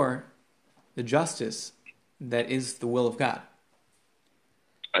restore the justice that is the will of God.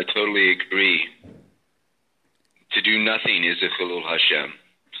 I totally agree. To do nothing is a Chilul Hashem.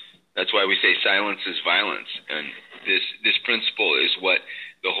 That's why we say silence is violence. And this principle is what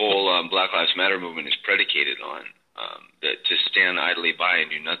the whole Black Lives Matter movement is predicated on. That to stand idly by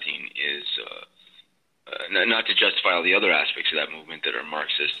and do nothing is, not to justify all the other aspects of that movement that are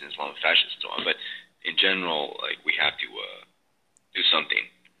Marxist and Islamic fascist and so on, but in general, like we have to do something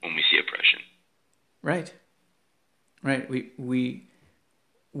when we see oppression. Right.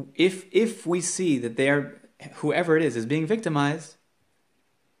 If we see that whoever it is being victimized,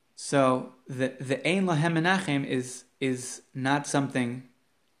 so the Ein Lahem Menachem is not something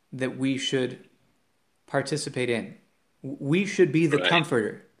that we should participate in. We should be the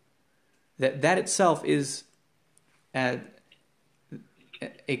comforter. That itself is a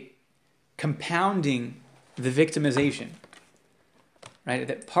compounding the victimization. Right?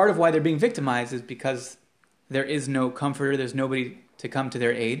 That part of why they're being victimized is because there is no comforter, there's nobody to come to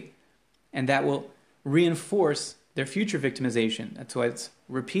their aid, and that will reinforce their future victimization. That's why it's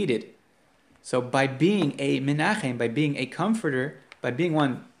repeated. So by being a menachem, by being a comforter, by being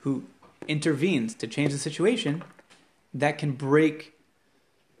one who intervenes to change the situation, that can break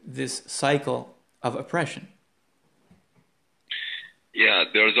this cycle of oppression. Yeah,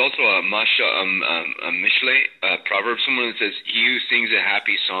 there's also a Mishle, a proverb somewhere that says, "He who sings a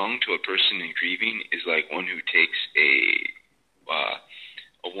happy song to a person in grieving is like one who takes a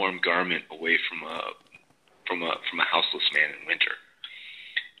warm garment away from a houseless man in winter."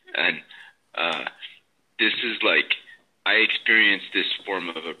 And this is like, I experienced this form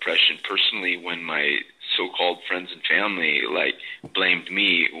of oppression personally when my so-called friends and family blamed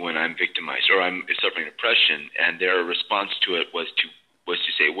me when I'm victimized or I'm suffering oppression, and their response to it was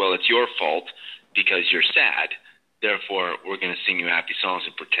to say, "Well, it's your fault because you're sad. Therefore, we're going to sing you happy songs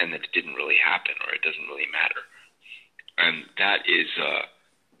and pretend that it didn't really happen or it doesn't really matter." And that is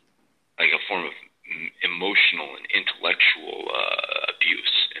like a form of emotional and intellectual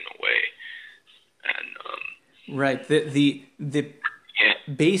abuse in a way. And right, the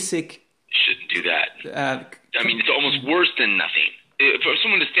basic shouldn't do that. I mean, it's almost worse than nothing. For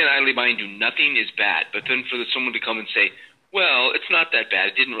someone to stand idly by and do nothing is bad, but then for someone to come and say, "Well, it's not that bad,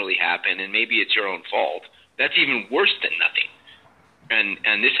 it didn't really happen, and maybe it's your own fault," that's even worse than nothing.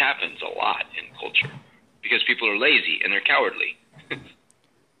 And this happens a lot in culture because people are lazy and they're cowardly.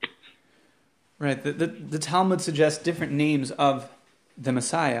 Right. The Talmud suggests different names of the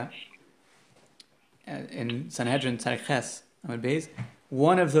Messiah in Sanhedrin Tzarech Ches Amud Beis.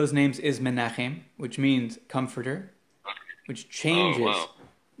 One of those names is Menachem, which means comforter, which changes,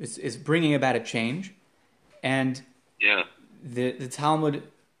 is bringing about a change. And the Talmud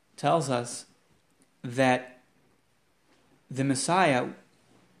tells us that the Messiah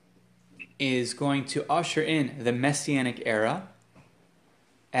is going to usher in the Messianic era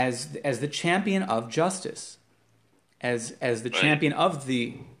as the champion of justice, as the champion of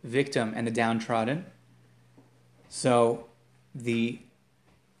the victim and the downtrodden. So the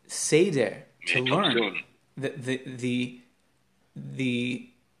Seder to learn the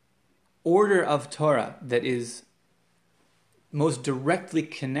order of Torah that is most directly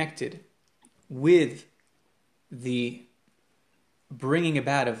connected with the bringing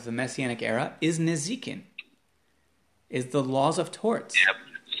about of the Messianic era is Nezikin, is the laws of torts. Yep.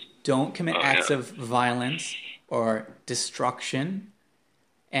 Don't commit acts of violence or destruction.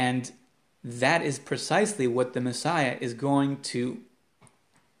 And that is precisely what the Messiah is going to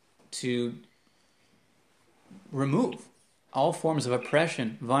remove. All forms of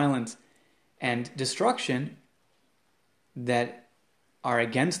oppression, violence, and destruction that are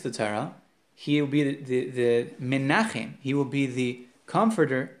against the Torah. He will be the Menachem. He will be the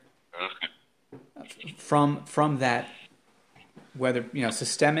comforter from that, whether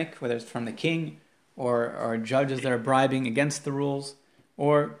systemic, whether it's from the king or judges that are bribing against the rules,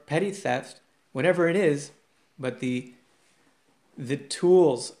 or petty theft, whatever it is. But the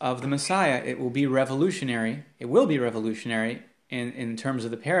tools of the Messiah, it will be revolutionary. It will be revolutionary in terms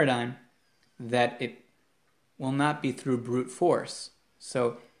of the paradigm, that it will not be through brute force.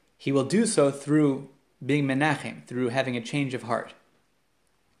 So he will do so through being menachem, through having a change of heart.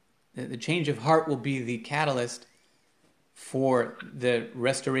 The change of heart will be the catalyst for the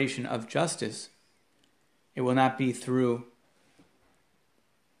restoration of justice. It will not be through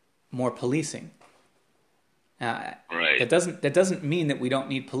more policing. That doesn't mean that we don't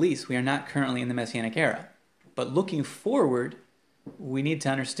need police. We are not currently in the Messianic era. But looking forward, we need to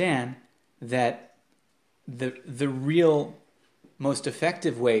understand that the real most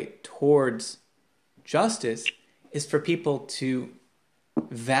effective way towards justice is for people to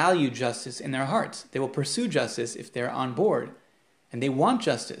value justice in their hearts. They will pursue justice if they're on board, and they want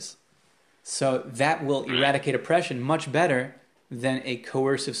justice. So that will eradicate oppression much better than a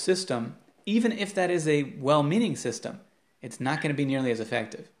coercive system, even if that is a well-meaning system. It's not going to be nearly as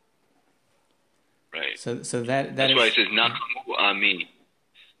effective. Right. So that's why it says Nachamu Ami.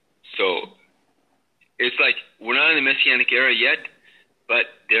 So it's like we're not in the Messianic era yet, but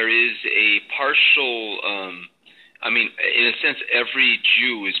there is a partial I mean, in a sense, every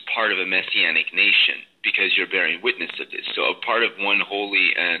Jew is part of a messianic nation because you're bearing witness of this. So a part of one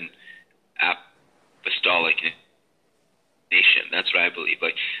holy and apostolic nation. That's what I believe.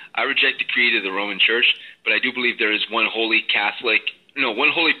 Like, I reject the creed of the Roman Church, but I do believe there is one holy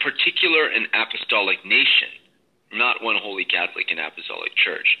particular and apostolic nation, not one holy Catholic and apostolic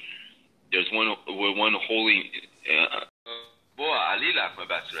church. There's one holy.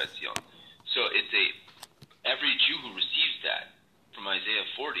 So it's every Jew who receives that from Isaiah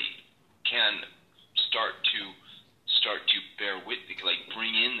 40 can start to bear witness, like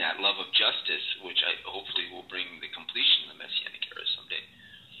bring in that love of justice, which I hopefully will bring the completion of the Messianic era someday.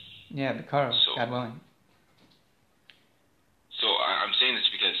 Yeah, the Karo, God willing. So I'm saying this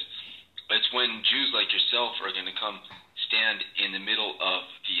because it's when Jews like yourself are going to come stand in the middle of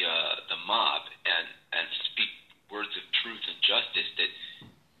the mob and speak words of truth and justice that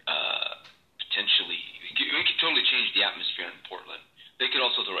potentially it could totally change the atmosphere in Portland. They could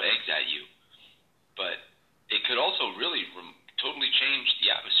also throw eggs at you, but it could also really totally change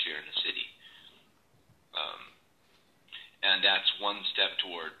the atmosphere in the city. And that's one step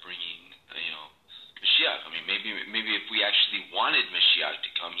toward bringing, Mashiach. I mean, maybe if we actually wanted Mashiach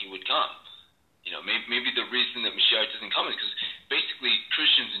to come, he would come. Maybe the reason that Mashiach doesn't come is because basically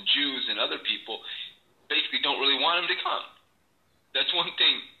Christians and Jews and other people basically don't really want him to come. That's one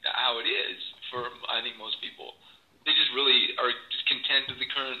thing, how it is for, I think, most people. They just really are just content with the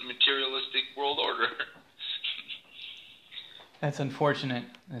current materialistic world order. That's unfortunate.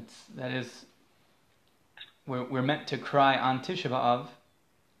 We're meant to cry on Tisha B'Av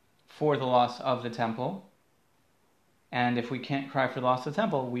for the loss of the temple, and if we can't cry for the loss of the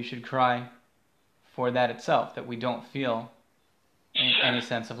temple, we should cry for that itself, that we don't feel any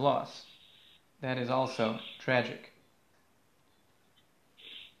sense of loss. That is also tragic.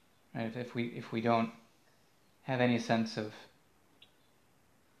 Right? If we don't have any sense of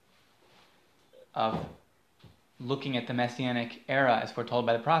looking at the Messianic era as foretold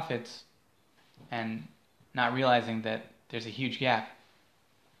by the prophets and not realizing that there's a huge gap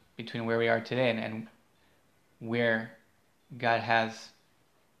between where we are today and where God has,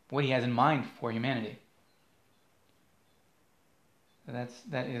 what he has in mind for humanity.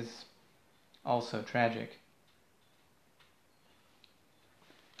 That is also tragic.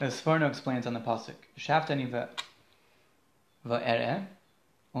 The Sforno explains on the pasuk, "Shaftani va'ere,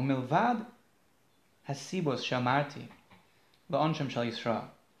 u'milvad hasibos shamarti la'onsham shal Yisrael."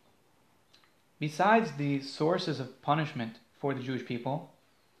 Besides the sources of punishment for the Jewish people,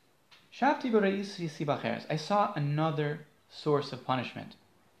 Shafti b're'isi sibacheres, I saw another source of punishment.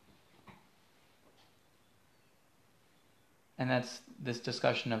 And that's this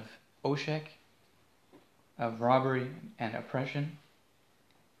discussion of oshek, of robbery and oppression.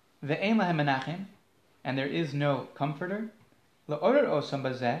 Ve'ein lahem menachem, and there is no comforter. La'orer osam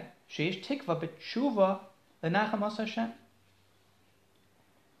bazeh, sheyesh tikva b'tshuva lenachem os Hashem.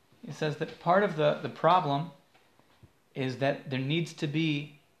 It says that part of the problem is that there needs to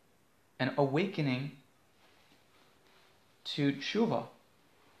be an awakening to tshuva.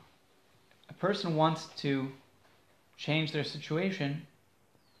 A person wants to change their situation.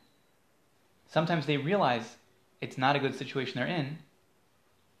 Sometimes they realize it's not a good situation they're in,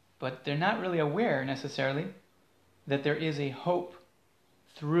 but they're not really aware necessarily that there is a hope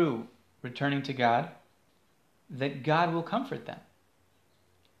through returning to God, that God will comfort them.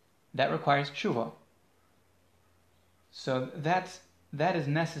 That requires tshuva. So that is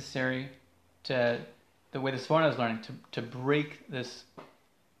necessary to, the way the Sforno is learning, to break this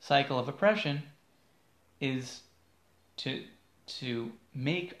cycle of oppression, is to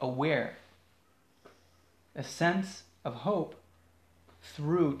make aware a sense of hope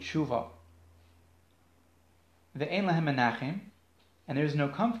through tshuva. Ve'ein lahem menachem, and there is no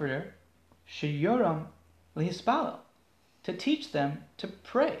comforter, sheyoram lehispalel, to teach them to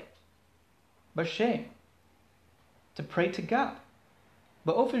pray, b'shem, to pray to God,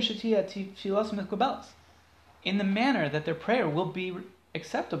 ba'ofen shetiyah tfilas mekubelas, in the manner that their prayer will be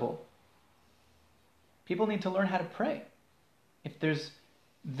acceptable. People need to learn how to pray. If there's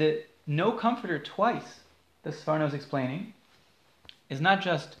no comforter twice, the Sforno is explaining, is not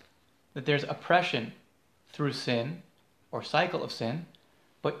just that there's oppression through sin or cycle of sin,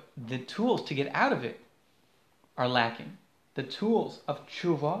 but the tools to get out of it are lacking. The tools of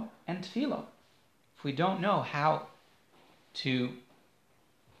tshuva and tefillah. If we don't know how to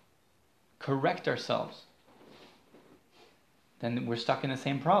correct ourselves, then we're stuck in the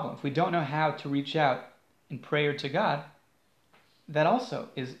same problem. If we don't know how to reach out in prayer to God, that also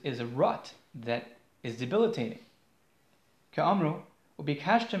is a rut that is debilitating. Ka'amru,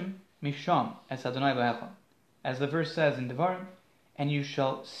 ubikashtem misham es Adonai Elohecha. as the verse says in Devarim, and you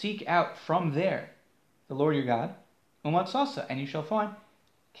shall seek out from there the Lord your God, umatzasa, and you shall find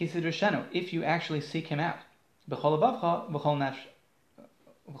kisidreshenu, if you actually seek him out, b'chol labavcha, b'chol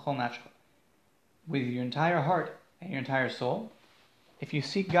nafshcha, with your entire heart and your entire soul. If you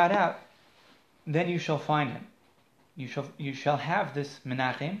seek God out, then you shall find him. You shall have this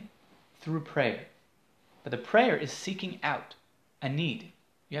menachem through prayer. But the prayer is seeking out a need.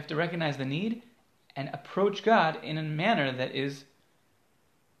 You have to recognize the need and approach God in a manner that is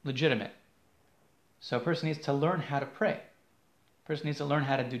legitimate. So a person needs to learn how to pray. A person needs to learn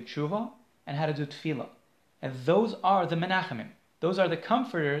how to do tshuva and how to do tefillah. And those are the menachemim. Those are the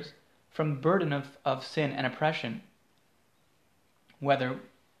comforters from the burden of sin and oppression, whether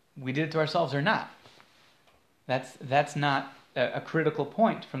we did it to ourselves or not. That's not a critical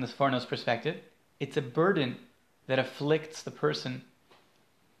point from the Sforno's perspective. It's a burden that afflicts the person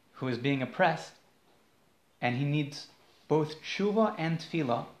who is being oppressed, and he needs both tshuva and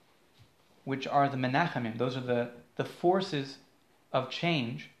tefillah, which are the menachemim. Those are the forces of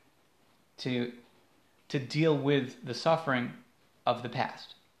change to deal with the suffering of the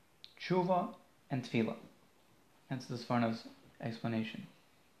past. Tshuva and tefillah. That's the Sforno's explanation.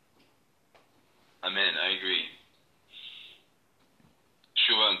 Amen, I agree.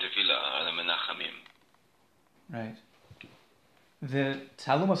 Tshuva and tefillah are the menachemim. Right. The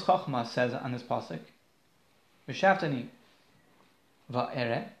Talumas Chochma says on this pasuk, "V'shavtani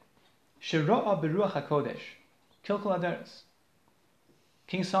va'ere shero'a beruach hakodesh kilkul aderes."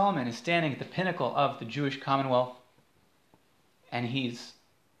 King Solomon is standing at the pinnacle of the Jewish Commonwealth, and he's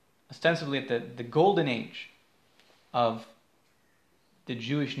ostensibly at the golden age of the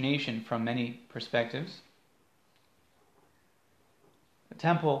Jewish nation from many perspectives. The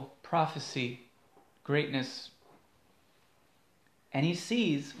temple, prophecy, greatness. And he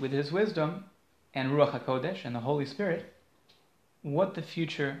sees with his wisdom and Ruach HaKodesh and the Holy Spirit what the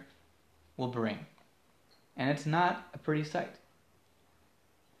future will bring. And it's not a pretty sight.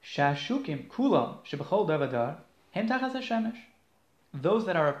 Shashukim kulam shebechol davadar hem tachas hashemesh. Those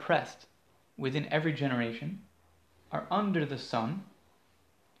that are oppressed within every generation are under the sun.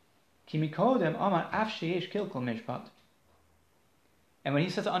 Ki mikodem amar af sheyesh kilkul mishpat. And when he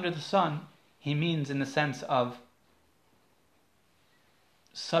says under the sun, he means in the sense of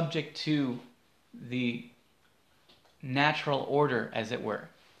subject to the natural order, as it were,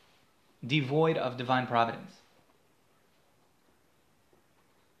 devoid of divine providence.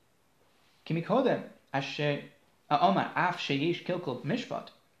 Kimikodem Omar af sheyesh kilkul mishpat.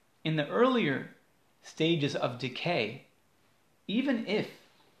 In the earlier stages of decay, even if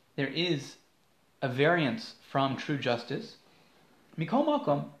there is a variance from true justice, mikol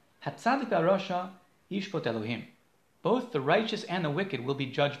makom hatzadik v'arasha yishpot Elohim. Both the righteous and the wicked will be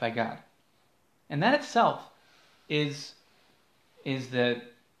judged by God. And that itself is the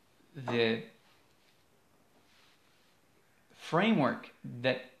framework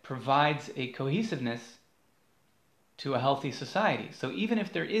that provides a cohesiveness to a healthy society. So even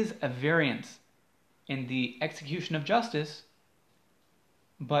if there is a variance in the execution of justice,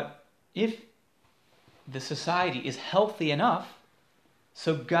 but if the society is healthy enough,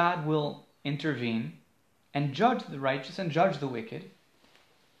 so God will intervene and judge the righteous and judge the wicked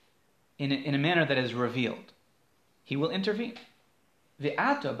in a manner that is revealed. He will intervene.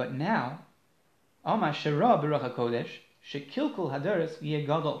 Ve'ata, but now, Ama shera b'ruach hakodesh shekilkul hadaris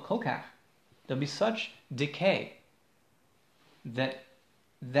yegadol kolkach. There'll be such decay that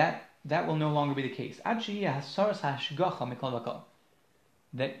will no longer be the case. Ad sheyeh hasaras hashgacha mikol v'kol.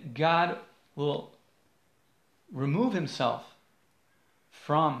 That God will remove himself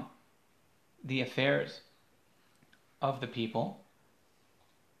from the affairs of the people,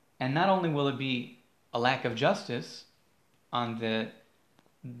 and not only will it be a lack of justice on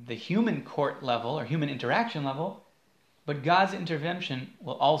the human court level or human interaction level, but God's intervention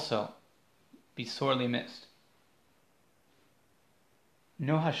will also be sorely missed.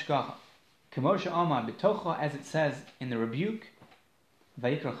 No hashgacha, k'moshe amar b'tocha, as it says in the rebuke,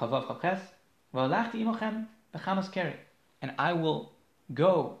 vayikra chavav chaches, v'alachti imochem b'chamas keri, and I will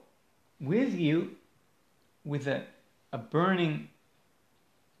go with you with a burning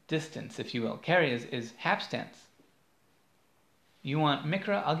distance, if you will. Keri is hapstance. You want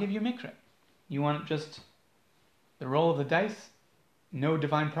mikra, I'll give you mikra. You want just the roll of the dice, no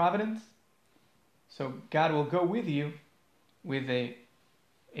divine providence? So God will go with you with a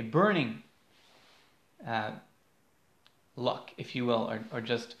burning luck, if you will, or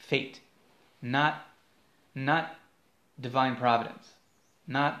just fate. Not divine providence.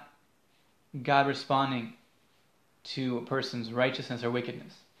 Not God responding to a person's righteousness or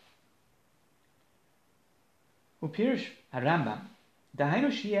wickedness. Upirish Harambam,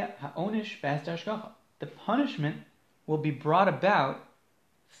 Dahainu Shia Haonish B'Hester Hashgacha. The punishment will be brought about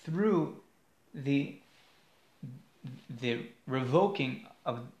through the revoking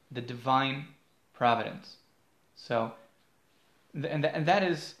of the divine providence. So, and that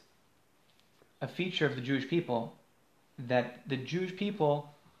is a feature of the Jewish people, that the Jewish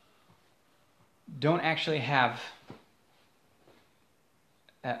people don't actually have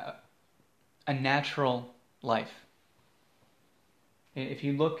a natural life. If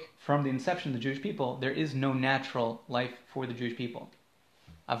you look from the inception of the Jewish people, there is no natural life for the Jewish people.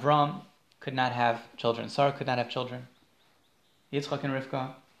 Avram could not have children. Sarah could not have children. Yitzchak and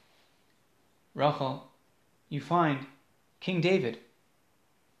Rivka, Rachel. You find King David,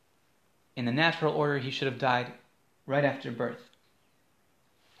 in the natural order, he should have died right after birth.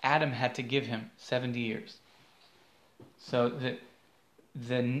 Adam had to give him 70 years. So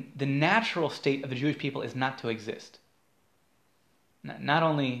the natural state of the Jewish people is not to exist. Not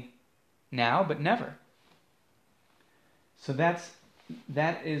only now, but never. So that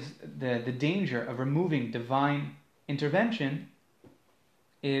is the danger of removing divine intervention.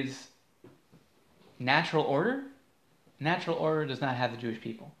 Is natural order. Natural order does not have the Jewish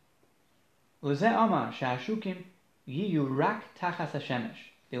people. They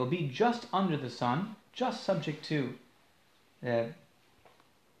will be just under the sun, just subject to the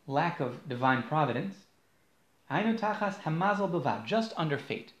lack of divine providence. Just under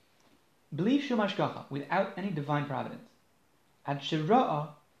fate. Without any divine providence.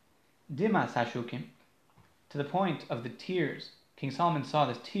 To the point of the tears. King Solomon saw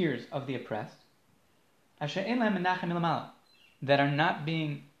the tears of the oppressed. That are not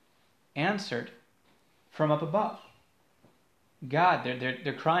being answered from up above. God,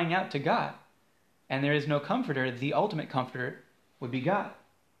 they're crying out to God, and there is no comforter. The ultimate comforter would be God.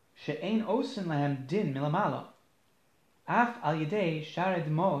 She'ein osin lahem din milamala, af al yedei shared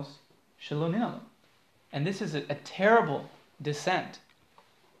mos shalonil. And this is a terrible descent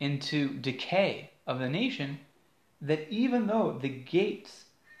into decay of the nation, that even though the gates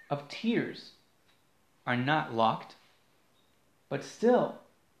of tears are not locked, but still,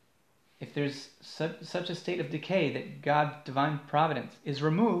 if there's such a state of decay that God's divine providence is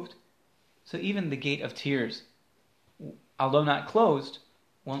removed, so even the gate of tears, although not closed,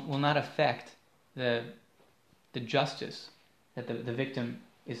 will not affect the justice that the victim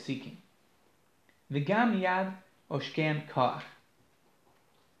is seeking. V'gam yad oshkeim koach.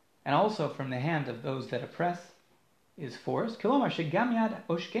 And also from the hand of those that oppress is force. Kilomar shegam yad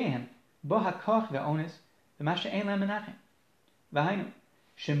oshkeim bo hakoch ve'onis v'ma she'ein lehem menachem. V'hainu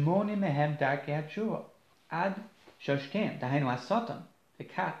shemoni mehem darkei hatshuva ad shoshkeim dahainu asotam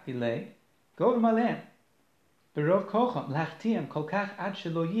v'kat dilei gorum aleim berov kocham lachtiam kol kach ad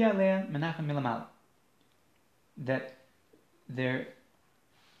shelo yeh aleim menachem milamala. That they're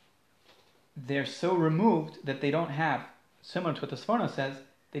so removed that they don't have, similar to what the Sforno says,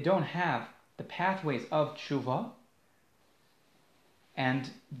 they don't have the pathways of tshuva,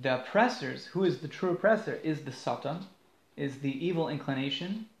 and the oppressors, who is the true oppressor, is the Satan, is the evil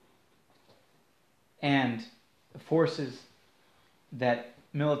inclination, and the forces that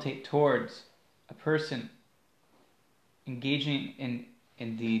militate towards a person engaging in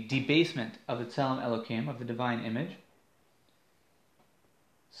the debasement of the Tzelem Elokim, of the divine image.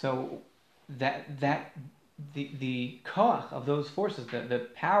 So the koach of those forces, the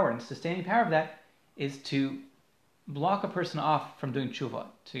power and sustaining power of that, is to block a person off from doing tshuva,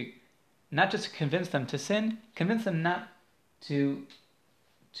 to not just convince them to sin, convince them not to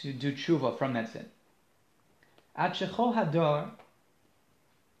do tshuva from that sin. Ad shechol hador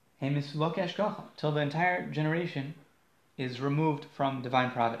hemisvok hashgacha, till the entire generation is removed from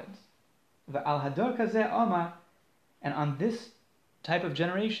divine providence. V'al hador kazeh omar, and on this type of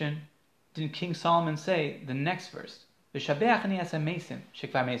generation did King Solomon say the next verse, V'shabeach ani asa mesim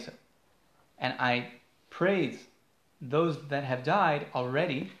shekvar mesu, and I praise those that have died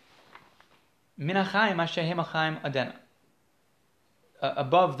already, minachayim ashehem achayim adena,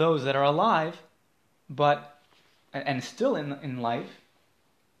 above those that are alive, but and still in life,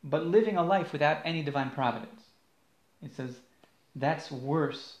 but living a life without any divine providence. It says that's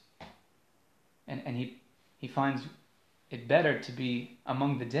worse, and he finds it better to be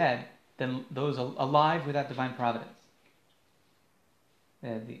among the dead than those alive without divine providence.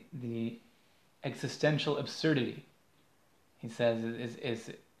 The existential absurdity, he says,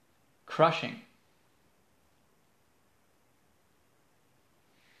 is crushing.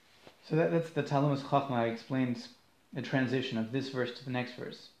 So that's the Talumus Chachma explains the transition of this verse to the next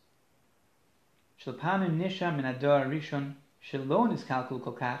verse. Shalpanu nisha min ador rishon shelo niskalkul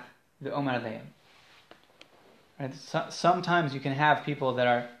kolkach ve'omar aleim. Right? Sometimes you can have people that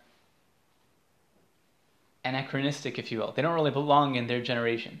are anachronistic, if you will. They don't really belong in their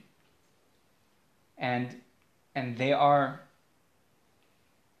generation. And they are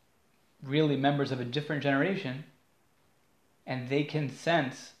really members of a different generation, and they can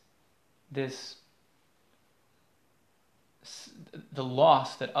sense the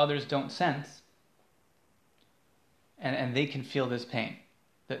loss that others don't sense, and they can feel this pain.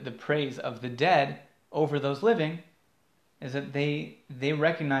 The praise of the dead over those living is that they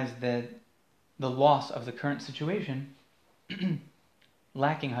recognize the loss of the current situation,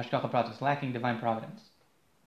 lacking hashgacha pratis, lacking divine providence.